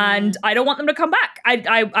and I don't want them to come back.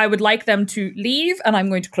 I would like them to leave, and I'm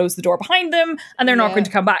going to close the door behind them, and they're not going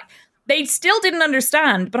to come back. They still didn't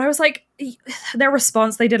understand, but I was like, their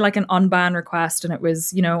response, they did like an unban request, and it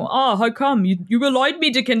was, oh, how come? You allowed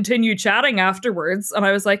me to continue chatting afterwards. And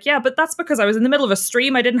I was like, yeah, but that's because I was in the middle of a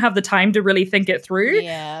stream. I didn't have the time to really think it through.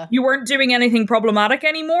 Yeah. You weren't doing anything problematic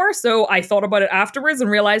anymore. So I thought about it afterwards and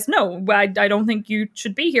realized, no, I don't think you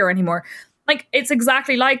should be here anymore. Like, it's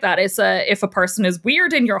exactly like that. It's if a person is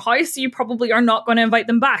weird in your house, you probably are not going to invite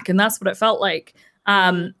them back. And that's what it felt like.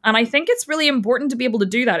 And I think it's really important to be able to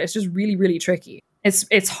do that. It's just really, really tricky.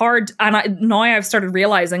 It's hard. And now I've started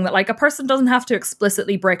realizing that like a person doesn't have to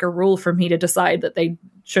explicitly break a rule for me to decide that they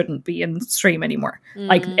shouldn't be in stream anymore.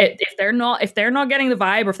 Like if they're not getting the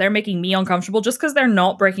vibe, or if they're making me uncomfortable, just because they're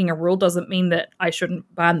not breaking a rule doesn't mean that I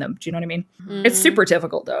shouldn't ban them. Do you know what I mean? It's super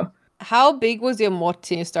difficult though. How big was your mod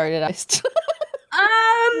team you started at?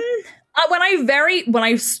 When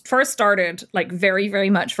I first started, like very, very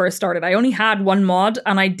much first started, I only had one mod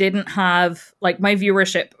and I didn't have, like, my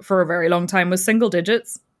viewership for a very long time was single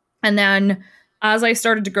digits. And then as I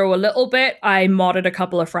started to grow a little bit, I modded a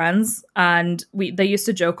couple of friends, and they used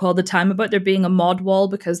to joke all the time about there being a mod wall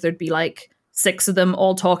because there'd be like 6 of them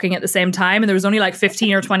all talking at the same time and there was only like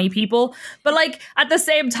 15 or 20 people. But like at the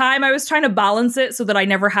same time, I was trying to balance it so that I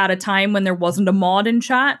never had a time when there wasn't a mod in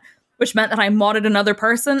chat, which meant that I modded another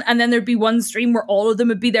person, and then there'd be one stream where all of them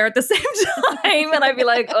would be there at the same time, and I'd be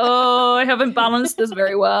like, oh, I haven't balanced this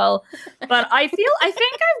very well. But I think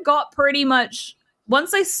I've got pretty much,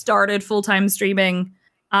 once I started full-time streaming,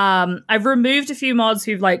 I've removed a few mods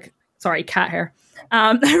who've like, sorry, cat hair.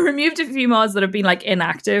 I removed a few mods that have been like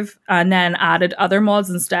inactive and then added other mods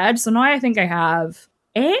instead. So now I think I have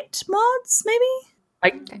 8 mods, maybe?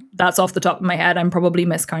 Like, that's off the top of my head. I'm probably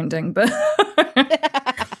miscounting, but...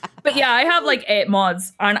 But yeah, I have like 8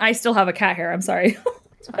 mods, and I still have a cat hair. I'm sorry.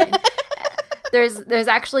 It's fine. There's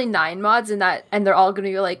actually 9 mods in that, and they're all going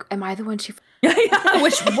to be like, "Am I the one she?" Yeah,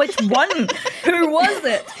 which one? Who was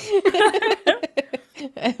it?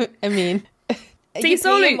 I mean, see,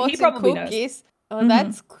 Soli, he probably knows. Oh,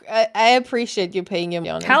 that's. I appreciate you paying him.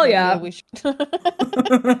 Hell yeah.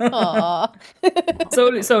 Aww.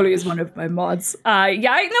 Soli is one of my mods. I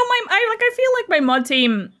feel like my mod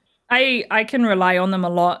team. I can rely on them a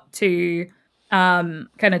lot to kind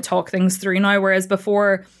of talk things through now, whereas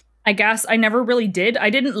before, I guess I never really did. I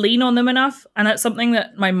didn't lean on them enough, and that's something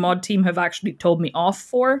that my mod team have actually told me off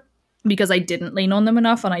for, because I didn't lean on them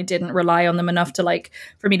enough and I didn't rely on them enough to, like,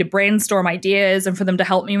 for me to brainstorm ideas and for them to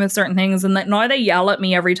help me with certain things. And that now they yell at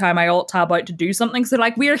me every time I alt tab out to do something. So they're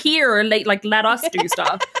like, we're here, like let us do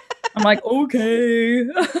stuff. I'm like, okay.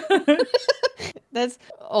 That's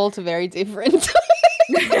also very different.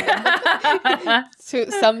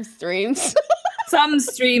 To some streams. Some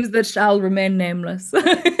streams that shall remain nameless.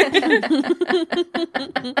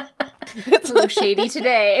 It's a little shady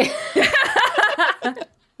today.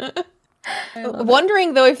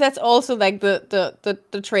 Wondering though if that's also like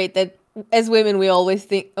the trait that as women we always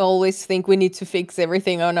think we need to fix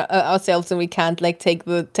everything on ourselves, and we can't like take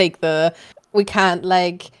the we can't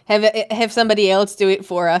like have somebody else do it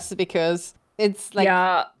for us, because it's like,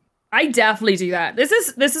 yeah, I definitely do that. This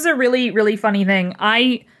is a really, really funny thing.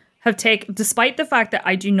 I have despite the fact that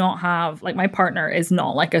I do not have, like, my partner is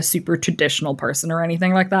not like a super traditional person or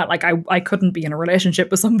anything like that. Like I couldn't be in a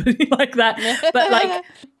relationship with somebody like that. But like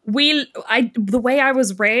the way I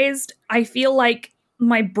was raised, I feel like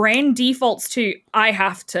my brain defaults to, I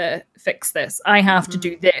have to fix this. I have to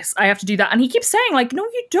do this. I have to do that. And he keeps saying, like, no,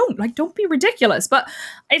 you don't. Like, don't be ridiculous. But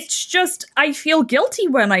it's just, I feel guilty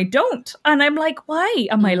when I don't. And I'm like, why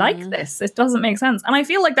am I like this? It doesn't make sense. And I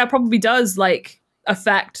feel like that probably does, like,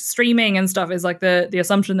 affect streaming and stuff, is like the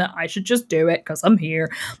assumption that I should just do it because I'm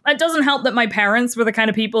here. It doesn't help that my parents were the kind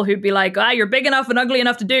of people who'd be like, you're big enough and ugly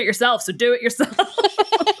enough to do it yourself, so do it yourself.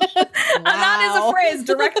 And that is a phrase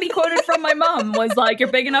directly quoted from my mum, was like,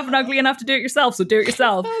 you're big enough and ugly enough to do it yourself, so do it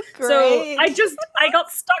yourself. So I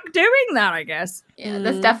got stuck doing that, I guess. Yeah,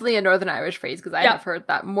 that's definitely a Northern Irish phrase, because I have heard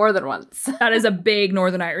that more than once. That is a big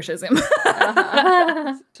Northern Irishism.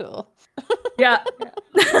 Cool. Yeah.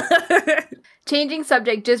 Changing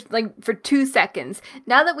subject just like for 2 seconds.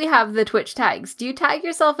 Now that we have the Twitch tags, do you tag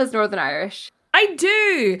yourself as Northern Irish? I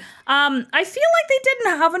do. I feel like they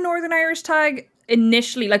didn't have a Northern Irish tag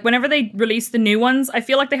initially. Like, whenever they released the new ones, I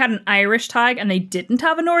feel like they had an Irish tag and they didn't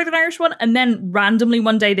have a Northern Irish one. And then randomly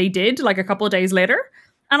one day they did, like a couple of days later.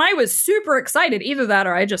 And I was super excited. Either that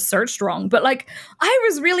or I just searched wrong. But like, I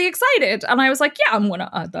was really excited. And I was like, yeah, I'm going to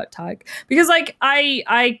add that tag. Because like,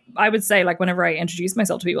 I would say, like, whenever I introduce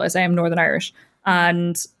myself to people, I say I'm Northern Irish.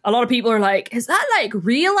 And a lot of people are like, is that like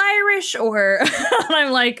real Irish? Or, and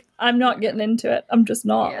I'm like, I'm not getting into it. I'm just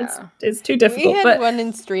not. Yeah. It's too difficult. We had one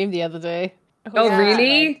in stream the other day. Oh, yeah,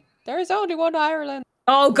 really? Like, there's only one Ireland.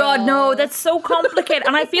 Oh God, no, that's so complicated.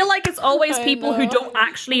 And I feel like it's always people who don't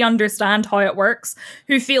actually understand how it works,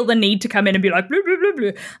 who feel the need to come in and be like, blah, blah,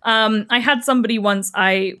 blah, blah. I had somebody once,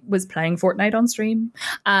 I was playing Fortnite on stream,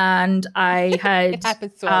 and I had... It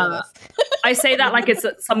happens to all of us. I say that like it's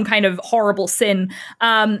some kind of horrible sin.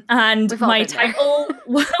 And my title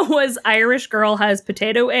was Irish Girl Has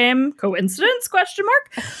Potato Aim. Coincidence? ?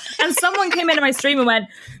 And someone came into my stream and went,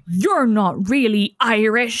 you're not really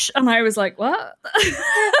Irish. And I was like, what?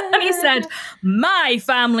 And he said, my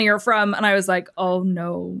family are from, and I was like, oh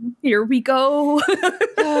no, here we go.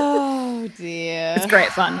 Oh dear. It's great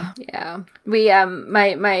fun. Yeah. We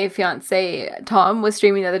my fiance Tom was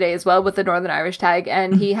streaming the other day as well with the Northern Irish tag,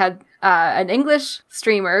 and he had an English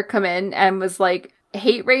streamer come in and was like,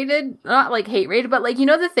 hate rated, not like hate rated, but like, you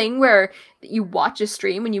know, the thing where you watch a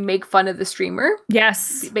stream and you make fun of the streamer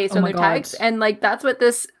Yes. based on their tags, and like that's what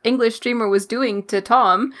this English streamer was doing to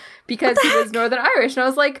Tom because he was Northern Irish, and I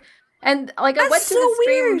was like, and like I went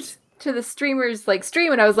to the streamer's like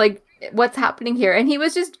stream, and I was like, what's happening here? And he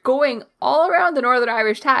was just going all around the Northern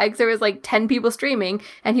Irish tags. There was like 10 people streaming,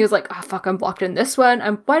 and he was like, oh fuck, I'm blocked in this one,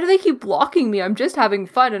 why do they keep blocking me? I'm just having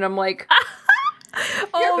fun. And I'm like,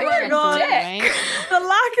 oh my god, the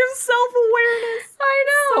lack of self-awareness. I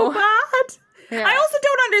know, so bad. Yeah. I also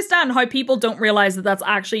don't understand how people don't realize that that's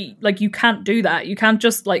actually, like, you can't do that. You can't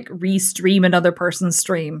just like re-stream another person's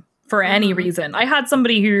stream for any reason. I had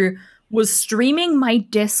somebody who was streaming my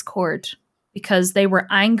Discord because they were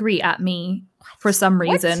angry at me for some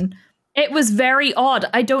reason. What? It was very odd.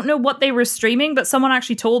 I don't know what they were streaming, but someone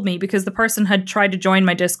actually told me because the person had tried to join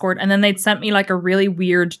my Discord and then they'd sent me like a really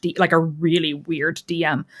weird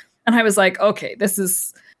DM. And I was like, okay, this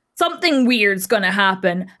is something weird's going to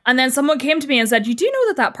happen. And then someone came to me and said, you do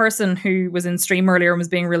know that person who was in stream earlier and was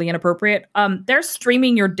being really inappropriate, they're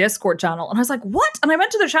streaming your Discord channel. And I was like, what? And I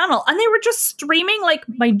went to their channel and they were just streaming like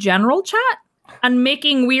my general chat and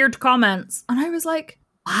making weird comments. And I was like,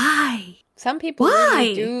 why? Some people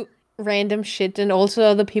really do random shit, and also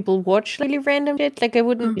other people watch really random shit. Like, I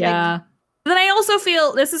wouldn't. Yeah. Like... Then I also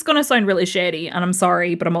feel, this is going to sound really shady, and I'm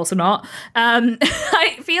sorry, but I'm also not.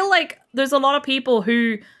 I feel like there's a lot of people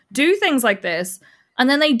who do things like this, and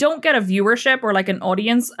then they don't get a viewership or like an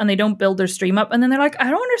audience, and they don't build their stream up, and then they're like, I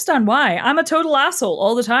don't understand why. I'm a total asshole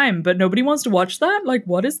all the time, but nobody wants to watch that? Like,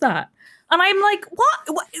 what is that? And I'm like, what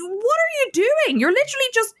are you doing? You're literally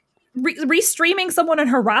just re-streaming someone and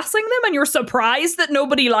harassing them, and you're surprised that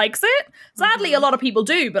nobody likes it. Sadly, a lot of people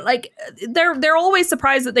do, but like they're always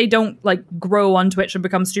surprised that they don't like grow on Twitch and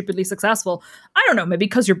become stupidly successful. I don't know, maybe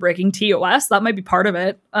because you're breaking TOS, that might be part of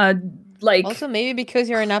it. Like also maybe because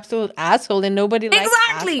you're an absolute asshole and nobody likes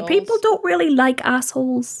assholes. People don't really like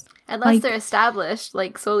assholes unless they're established,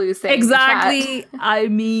 like Solu's saying. Exactly. I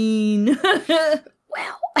mean,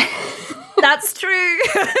 well. That's true.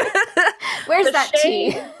 Where's that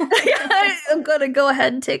tea? I'm gonna go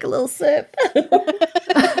ahead and take a little sip.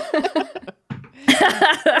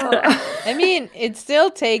 I mean, it still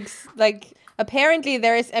takes like, apparently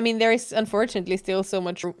there is unfortunately still so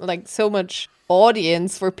much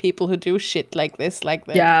audience for people who do shit like this, like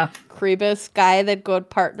the Kribus guy that got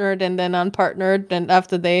partnered and then unpartnered, and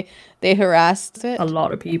after they harassed it. A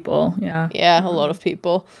lot of people, a lot of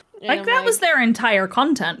people. Like, that was their entire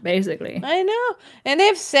content, basically. I know. And they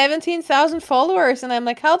have 17,000 followers. And I'm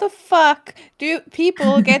like, how the fuck do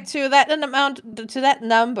people get to that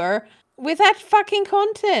number with that fucking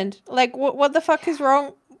content? Like, what the fuck is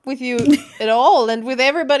wrong with you at all? And with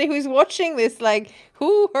everybody who's watching this, like,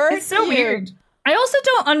 who hurt you? It's so weird. I also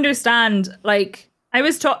don't understand, like,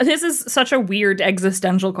 this is such a weird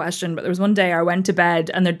existential question, but there was one day I went to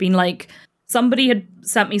bed and there'd been, like, somebody had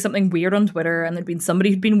sent me something weird on Twitter, and there'd been somebody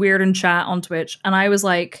who'd been weird in chat on Twitch, and I was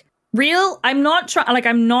like, I'm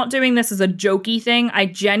not doing this as a jokey thing. I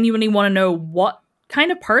genuinely want to know what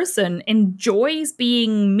kind of person enjoys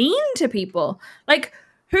being mean to people. Like,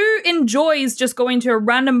 who enjoys just going to a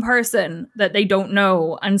random person that they don't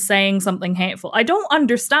know and saying something hateful? I don't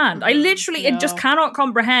understand. I literally, it just cannot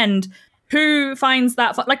comprehend who finds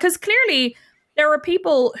that fun. Like, because clearly there are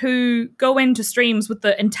people who go into streams with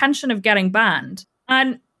the intention of getting banned.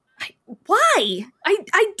 And why?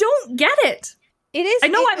 I don't get it. It is. I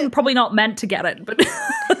know I'm probably not meant to get it, but...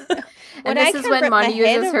 And this is when Monty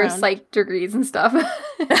uses her psych degrees and stuff.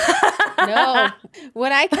 No.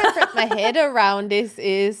 What I can't wrap my head around this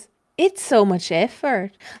is... It's so much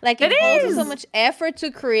effort. Like, it is so much effort to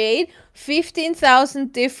create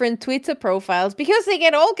 15,000 different Twitter profiles, because they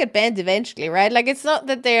all get banned eventually, right? Like, it's not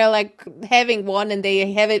that they're like having one and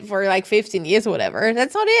they have it for like 15 years or whatever.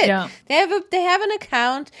 That's not it. Yeah. They have an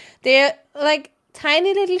account. They're like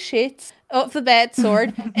tiny little shits of the bad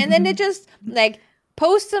sort, and then they just like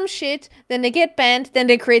post some shit, then they get banned, then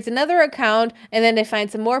they create another account, and then they find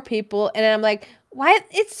some more people, and then I'm like, why?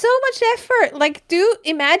 It's so much effort. Like,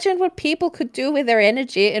 imagine what people could do with their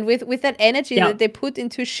energy, and with that energy that they put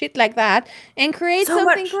into shit like that, and create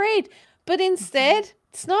something great. But instead,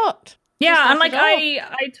 it's not. Yeah, and like I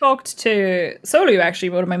talked to Solu, actually,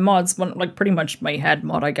 one of my mods, like pretty much my head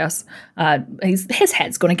mod, I guess. His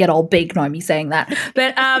head's gonna get all big now, me saying that.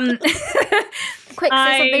 But quick,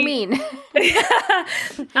 say something mean.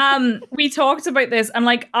 We talked about this, and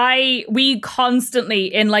like we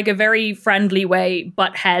constantly, in like a very friendly way,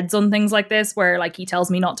 butt heads on things like this, where like he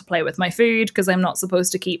tells me not to play with my food because I'm not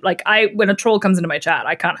supposed to keep, like, when a troll comes into my chat,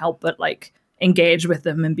 I can't help but like engage with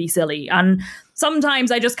them and be silly. And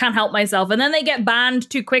sometimes I just can't help myself. And then they get banned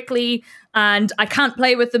too quickly and I can't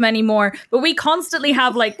play with them anymore. But we constantly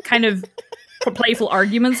have like kind of playful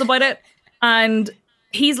arguments about it. And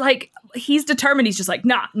he's determined. He's just like,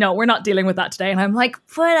 nah, no, we're not dealing with that today. And I'm like,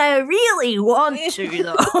 but I really want to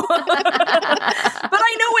though. But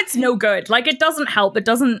I know it's no good. Like it doesn't help. It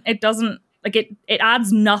doesn't like it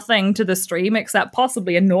adds nothing to the stream except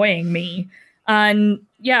possibly annoying me. And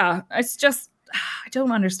yeah, it's just, I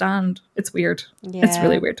don't understand. It's weird. Yeah. It's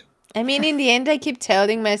really weird. I mean, in the end, I keep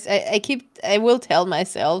telling myself, I will tell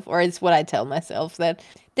myself, or it's what I tell myself, that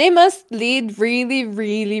they must lead really,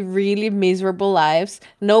 really, really miserable lives.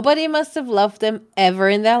 Nobody must have loved them ever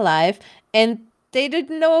in their life. And they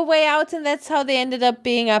didn't know a way out, and that's how they ended up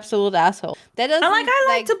being absolute assholes. That doesn't, I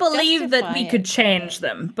like to believe that we could change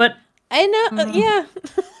them, but I know, yeah.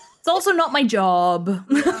 It's also not my job.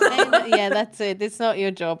 Yeah, that's it. It's not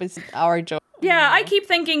your job. It's our job. Yeah, I keep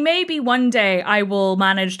thinking maybe one day I will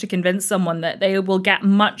manage to convince someone that they will get a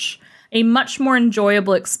much more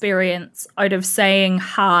enjoyable experience out of saying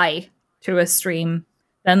hi to a stream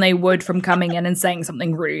than they would from coming in and saying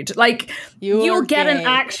something rude. Like, you'll get an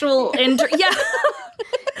actual yeah.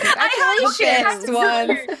 I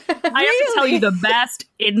have to tell you the best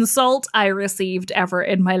insult I received ever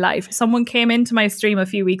in my life. Someone came into my stream a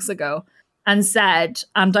few weeks ago and said,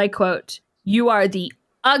 and I quote, "You are the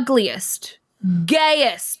ugliest,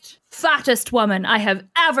 gayest, fattest woman I have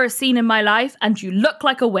ever seen in my life, and you look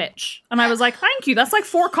like a witch." And I was like, thank you. That's like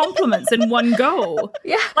 4 compliments in one go.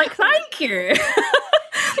 Yeah. Like, thank you. Like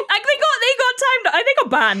they got timed. I think got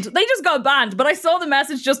banned. They just got banned. But I saw the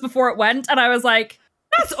message just before it went, and I was like,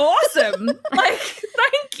 that's awesome. Like,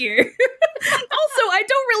 thank you. Also, I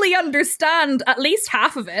don't really understand at least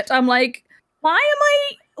half of it. I'm like,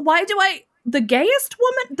 the gayest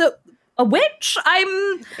woman, a witch?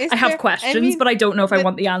 I have questions, but I don't know if I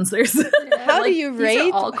want the answers. Yeah, how do you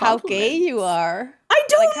rate how gay you are? I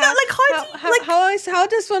don't know. How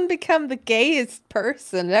does one become the gayest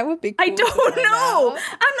person? That would be cool. I don't know.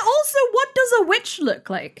 And also, what does a witch look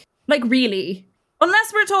like? Like, really?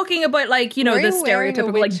 Unless we're talking about, like, you know, the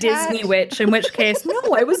stereotypical, like, Disney witch, in which case, no,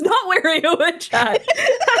 I was not wearing a witch hat.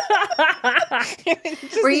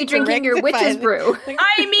 Were you drinking your witch's brew?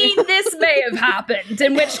 I mean, this may have happened,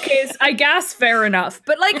 in which case, I guess, fair enough.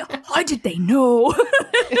 But, like, how did they know?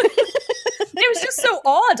 It was just so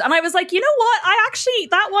odd. And I was like, you know what?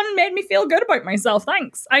 That one made me feel good about myself.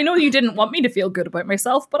 Thanks. I know you didn't want me to feel good about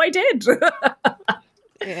myself, but I did.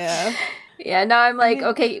 Yeah. Yeah, now I'm like,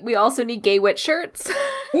 okay, we also need gay witch shirts.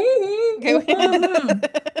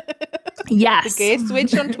 Yes. The gayest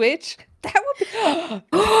witch on Twitch. That would be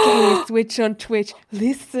gayest witch on Twitch.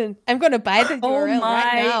 Listen, I'm gonna buy the URL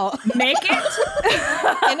right now. Make it.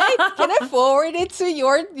 Can I forward it to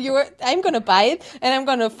your? I'm gonna buy it and I'm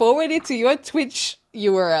gonna forward it to your Twitch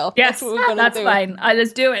URL. Yes, that's fine.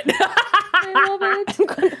 Let's do it. I love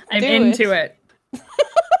it. I'm into it.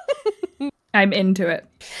 I'm into it.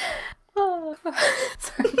 Oh,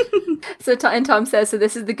 sorry. So Tom says, so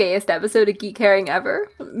this is the gayest episode of Geek Herring ever?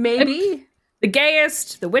 Maybe. The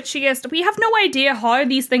gayest, the witchiest. We have no idea how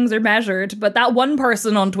these things are measured, but that one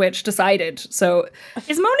person on Twitch decided. So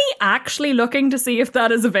is Moni actually looking to see if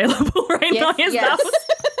that is available right now? Yes.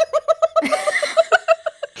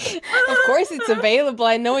 Of course it's available.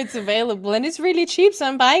 I know it's available. And it's really cheap, so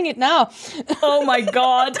I'm buying it now. Oh my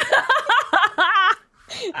god.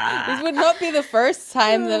 This would not be the first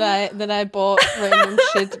time that I bought random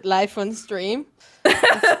shit live on stream.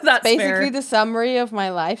 That's basically fair. The summary of my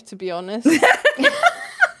life, to be honest.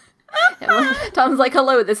 Tom's like,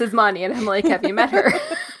 hello, this is Moni. And I'm like, have you met her?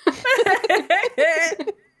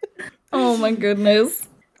 Oh my goodness.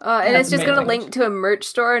 And it's just going to link to a merch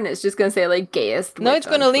store, and it's just going to say, like, gayest. No, it's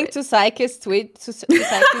going to link to Psyche's tweet.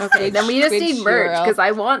 Okay, then we just need merch, because I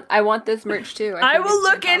want this merch too. I will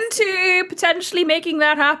look into potentially making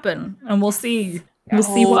that happen, and we'll see. We'll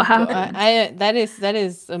see what happens. That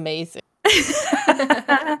is amazing.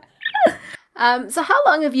 So how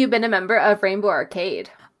long have you been a member of Rainbow Arcade?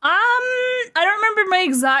 I don't remember my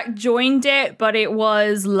exact join date, but it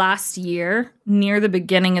was last year, near the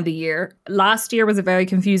beginning of the year. Last year was a very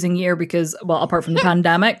confusing year because, well, apart from the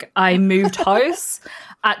pandemic, I moved house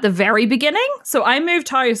at the very beginning. So I moved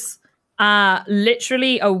house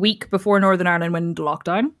literally a week before Northern Ireland went into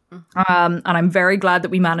lockdown. And I'm very glad that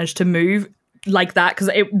we managed to move like that, because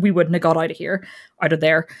we wouldn't have got out of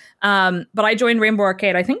there. But I joined Rainbow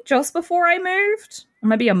Arcade, I think just before I moved, or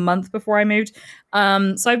maybe a month before I moved.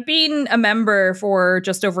 So I've been a member for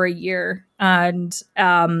just over a year, and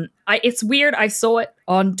it's weird. I saw it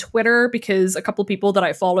on Twitter because a couple of people that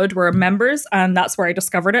I followed were members, and that's where I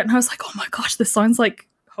discovered it. And I was like, oh my gosh, this sounds like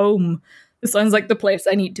home. This sounds like the place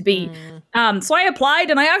I need to be. So I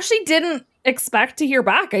applied, and I actually didn't expect to hear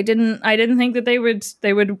back. I didn't think that they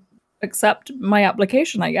would accept my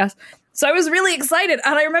application, I guess. So I was really excited.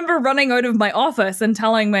 And I remember running out of my office and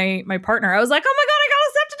telling my partner, I was like, oh my God, I got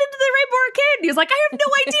accepted into the Rainbow Arcade. And he was like, I have no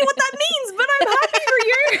idea what that means, but I'm happy for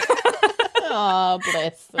you. Oh,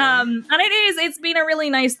 bless them. And it's been a really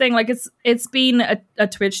nice thing. Like it's been a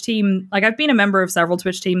Twitch team. Like I've been a member of several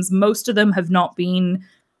Twitch teams. Most of them have not been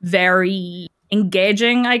very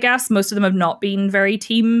engaging, I guess. Most of them have not been very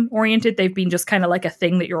team oriented. They've been just kind of like a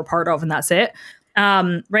thing that you're a part of, and that's it.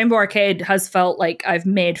 Rainbow Arcade has felt like I've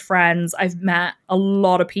made friends. I've met a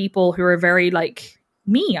lot of people who are very like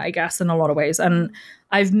me, I guess, in a lot of ways. And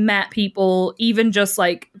I've met people, even just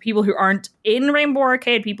like people who aren't in Rainbow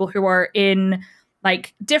Arcade, people who are in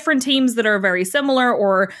like different teams that are very similar,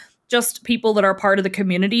 or just people that are part of the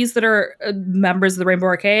communities that are members of the Rainbow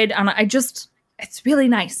Arcade. And it's really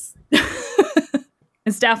nice.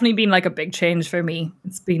 It's definitely been like a big change for me.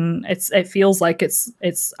 It feels like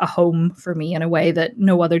it's a home for me in a way that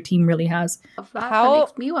no other team really has. That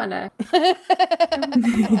makes me wanna.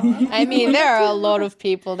 I mean, there are a lot of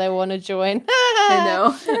people that want to join. I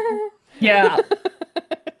know. Yeah.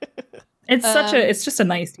 It's just a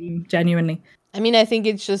nice team, genuinely. I mean, I think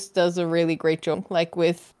it just does a really great job, like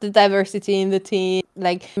with the diversity in the team,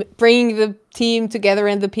 like bringing the team together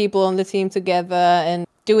and the people on the team together and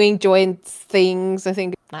doing joint things. I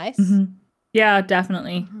think it's nice. Mm-hmm. Yeah,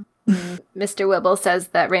 definitely. Mr. Wibble says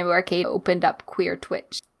that Rainbow Arcade opened up queer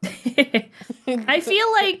Twitch. I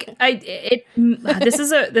feel like this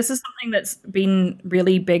is something that's been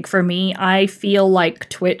really big for me. I feel like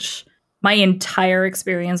Twitch, my entire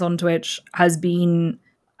experience on Twitch has been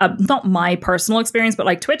not my personal experience, but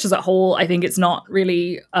like Twitch as a whole. I think it's not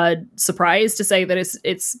really a surprise to say that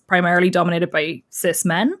it's primarily dominated by cis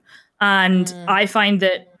men. And I find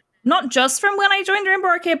that not just from when I joined Rainbow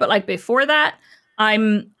Arcade, but like before that,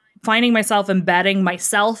 I'm finding myself embedding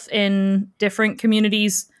myself in different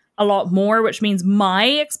communities a lot more, which means my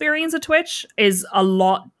experience of Twitch is a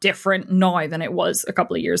lot different now than it was a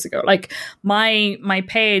couple of years ago. Like my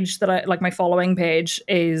page my following page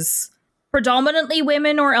is predominantly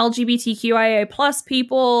women or LGBTQIA plus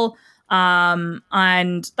people.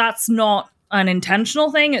 And that's not an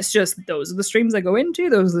intentional thing. It's just those are the streams I go into,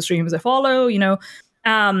 those are the streams I follow, you know.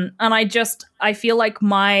 And I feel like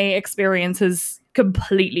my experience has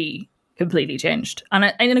completely changed,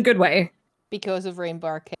 and in a good way, because of Rainbow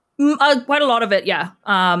Arcade. Quite a lot of it, yeah.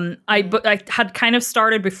 But I had kind of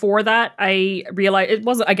started before that. I realized it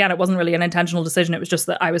wasn't really an intentional decision. It was just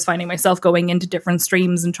that I was finding myself going into different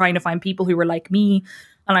streams and trying to find people who were like me,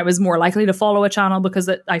 and I was more likely to follow a channel because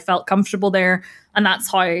I felt comfortable there. And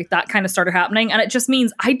that's how that kind of started happening. And it just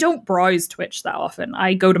means I don't browse Twitch that often.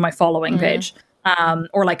 I go to my following page,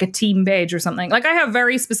 or like a team page or something. Like I have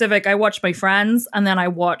very specific, I watch my friends, and then I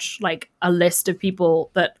watch like a list of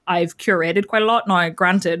people that I've curated quite a lot. Now,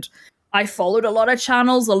 granted, I followed a lot of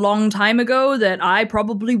channels a long time ago that I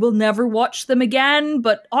probably will never watch them again,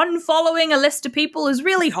 but unfollowing a list of people is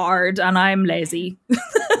really hard, and I'm lazy.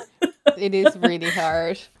 It is really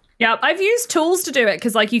hard. Yeah, I've used tools to do it,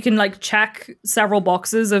 because like you can like check several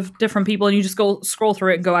boxes of different people and you just go scroll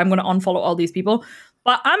through it and go, I'm going to unfollow all these people.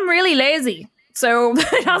 But I'm really lazy, so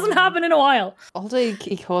it hasn't happened in a while. Although it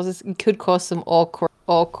could cause some awkward.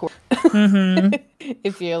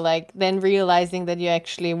 If you're like then realizing that you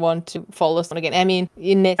actually want to follow someone again. I mean,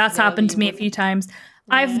 that's happened to me a few times.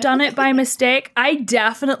 Yeah. I've done it by mistake. I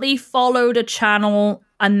definitely followed a channel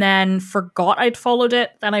and then forgot I'd followed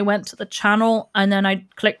it. Then I went to the channel and then I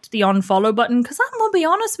clicked the unfollow button, because I'm gonna be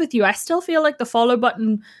honest with you, I still feel like the follow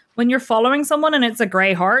button, when you're following someone and it's a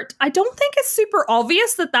grey heart, I don't think it's super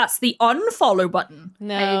obvious that that's the unfollow button.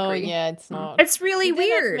 No, I agree. Yeah, it's not. It's really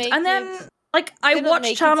weird. And then like I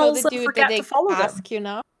watch channels and forget to follow them. You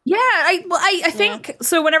know? Yeah, I think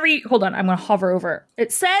so. Whenever you hold on, I'm going to hover over.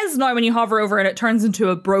 It says now when you hover over it, it turns into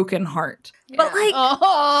a broken heart. Yeah. But like,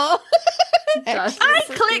 I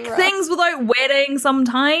click things without waiting.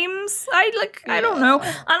 Sometimes I don't know,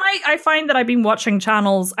 and I find that I've been watching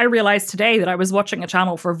channels. I realized today that I was watching a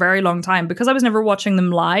channel for a very long time because I was never watching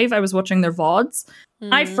them live. I was watching their VODs.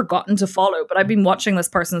 I've forgotten to follow, but I've been watching this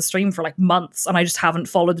person's stream for like months, and I just haven't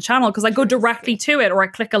followed the channel because I go directly to it, or I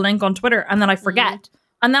click a link on Twitter and then I forget.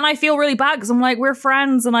 And then I feel really bad because I'm like, we're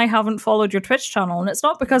friends and I haven't followed your Twitch channel. And it's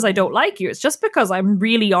not because I don't like you. It's just because I'm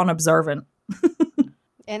really unobservant.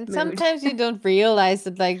 And mood. sometimes you don't realize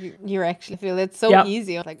that, like, you actually feel it's so Yep.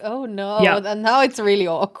 easy. Like, oh no, Yep. and now it's really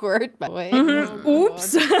awkward. By the way,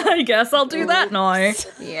 Oops. I guess I'll do that now.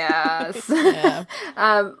 Yes. Yeah.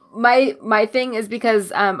 My thing is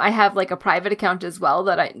because I have like a private account as well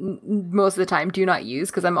that I most of the time do not use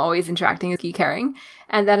because I'm always interacting with Geek Herring.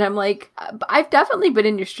 And then I'm like, I've definitely been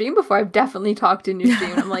in your stream before. I've definitely talked in your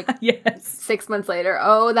stream. And I'm like, Yes. 6 months later,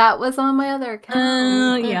 oh, that was on my other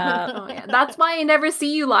account. Yeah. Oh, yeah. That's why I never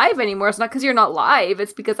see you live anymore. It's not because you're not live.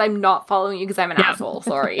 It's because I'm not following you because I'm an asshole.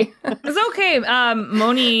 Sorry. It's okay.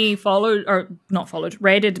 Moni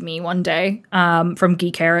raided me one day from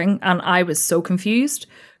Geek Herring, and I was so confused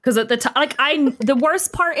because at the time, like, the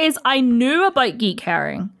worst part is I knew about Geek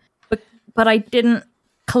Herring, but I didn't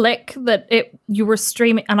click that you were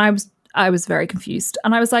streaming, and I was very confused,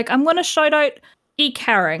 and I was like, I'm going to shout out Geek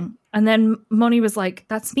Herring, and then Moni was like,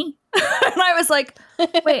 that's me. And I was like,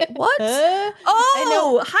 wait, what?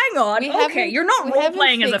 Oh, hang on. Okay, you're not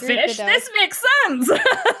role-playing as a fish. This makes sense.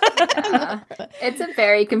 Yeah. It's a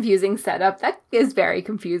very confusing setup. That is very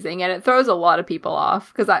confusing, and it throws a lot of people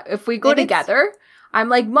off because if we go together, I'm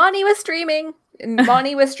like, Moni was streaming. And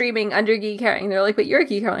Moni was streaming under Geek Herring. They're like, but you're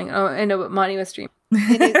Geek Herring. Oh, I know, but Moni was streaming.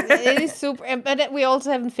 It is super, but we also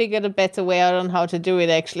haven't figured a better way out on how to do it,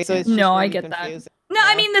 actually. So it's just No, really I get confusing. that. No,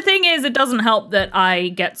 I mean, the thing is, it doesn't help that I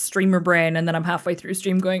get streamer brain and then I'm halfway through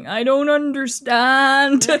stream going, I don't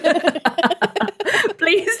understand. Please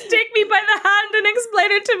take me by the hand and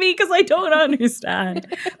explain it to me because I don't understand.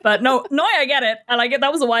 But no, I get it. And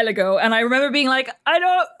that was a while ago. And I remember being like,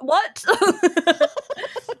 what?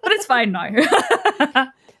 But it's fine now.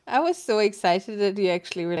 I was so excited that you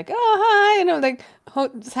actually were like, oh, hi. And I'm like, oh,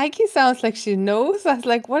 Psyche sounds like she knows. I was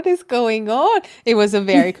like, what is going on? It was a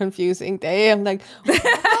very confusing day. I'm like,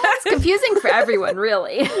 It's confusing for everyone,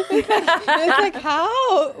 really. it's like,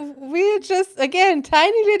 how? We're just, again,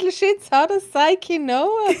 tiny little shits. How does Psyche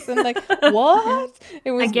know us? And like, what?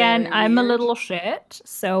 It was Again, very I'm a weird. little shit,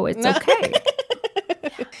 so it's okay.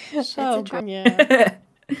 Oh, yeah.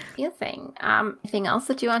 Confusing. Anything else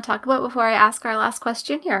that you want to talk about before I ask our last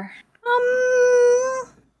question here?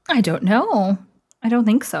 I don't know. I don't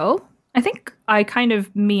think so. I think I kind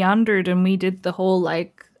of meandered and we did the whole,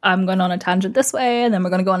 like, I'm going on a tangent this way and then we're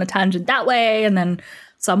going to go on a tangent that way and then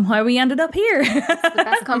somehow we ended up here. The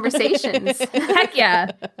best conversations. Heck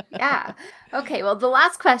yeah. Yeah. Okay, well, the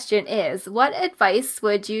last question is, what advice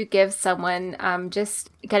would you give someone just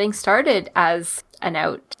getting started as an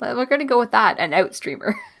out? We're going to go with that, an out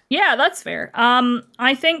streamer. Yeah, that's fair.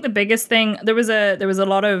 I think the biggest thing, there was a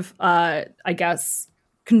lot of, I guess,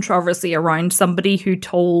 controversy around somebody who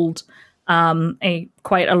told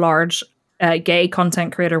quite a large gay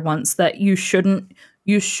content creator once that you shouldn't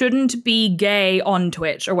be gay on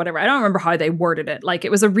Twitch or whatever. I don't remember how they worded it. Like,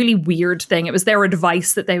 it was a really weird thing. It was their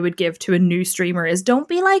advice that they would give to a new streamer is don't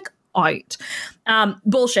be like out.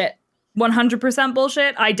 Bullshit. 100%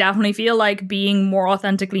 bullshit. I definitely feel like being more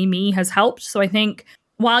authentically me has helped. So I think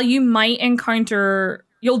while you'll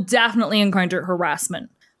definitely encounter harassment.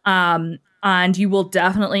 And you will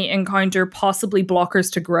definitely encounter possibly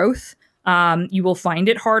blockers to growth. You will find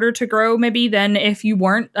it harder to grow maybe than if you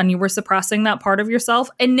weren't and you were suppressing that part of yourself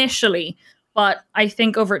initially. But I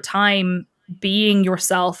think over time, being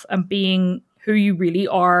yourself and being who you really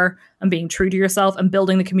are and being true to yourself and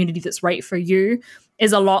building the community that's right for you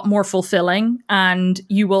is a lot more fulfilling, and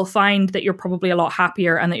you will find that you're probably a lot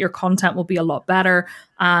happier and that your content will be a lot better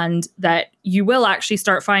and that you will actually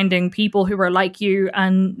start finding people who are like you,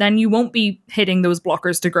 and then you won't be hitting those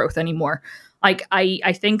blockers to growth anymore. Like,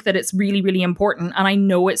 I think that it's really, really important, and I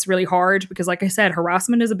know it's really hard because, like I said,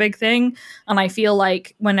 harassment is a big thing, and I feel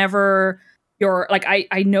like whenever you're like,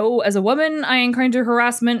 I know as a woman I encounter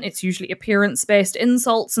harassment, it's usually appearance-based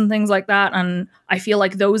insults and things like that, and I feel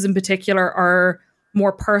like those in particular are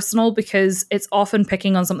more personal because it's often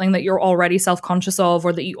picking on something that you're already self-conscious of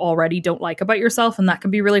or that you already don't like about yourself, and that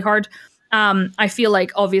can be really hard. I feel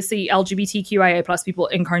like obviously LGBTQIA plus people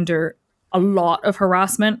encounter a lot of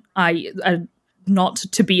harassment. I not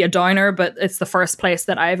to be a downer, but it's the first place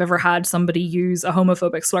that I've ever had somebody use a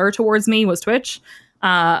homophobic slur towards me was Twitch,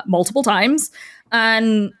 multiple times,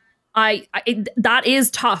 and that is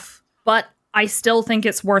tough, but I still think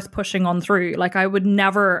it's worth pushing on through. Like,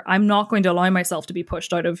 I'm not going to allow myself to be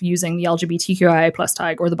pushed out of using the LGBTQIA plus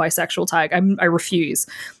tag or the bisexual tag. I refuse.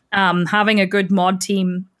 Having a good mod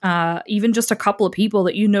team, even just a couple of people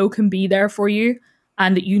that you know can be there for you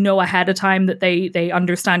and that you know ahead of time that they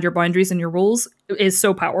understand your boundaries and your rules is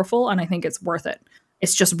so powerful, and I think it's worth it.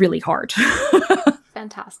 It's just really hard.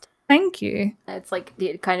 Fantastic. Thank you. It's like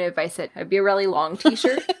the kind of advice that would be a really long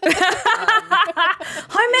t-shirt.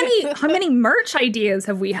 How many merch ideas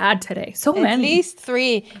have we had today? So many. At least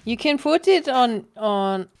 3. You can put it on.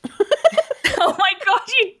 Oh my god,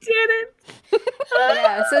 you did it.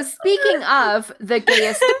 Yeah, so speaking of the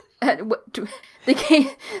gayest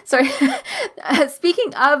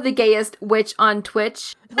speaking of the gayest witch on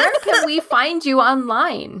Twitch, where can we find you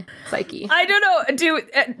online, Psyche? I don't know.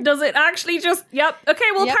 Does it actually just? Yep. Okay.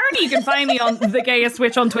 Well, apparently you can find me on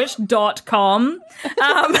thegayestwitchonTwitch.com.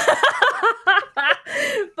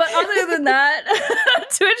 But other than that,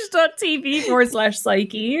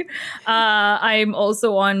 twitch.tv/Psyche. I'm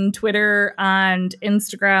also on Twitter and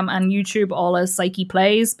Instagram and YouTube, all as Psyche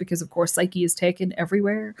Plays, because of course Psyche is taken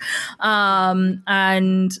everywhere.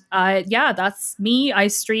 That's me. I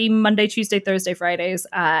stream Monday, Tuesday, Thursday, Fridays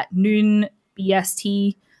at noon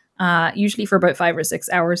BST, usually for about 5 or 6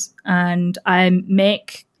 hours. And I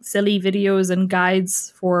make silly videos and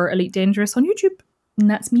guides for Elite Dangerous on YouTube. And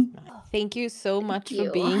that's me. Thank you so much for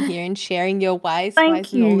being here and sharing your wise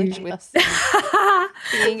knowledge with us.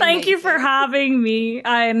 Thank you for having me.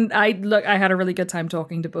 And I had a really good time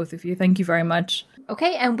talking to both of you. Thank you very much.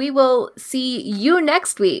 Okay, and we will see you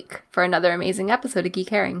next week for another amazing episode of Geek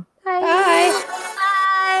Herring. Bye. Bye. Bye.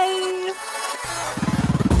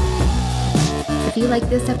 If you like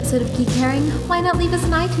this episode of Geek Herring, why not leave us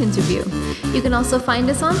an iTunes review? You can also find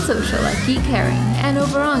us on social at Geek Herring and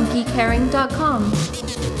over on geekherring.com.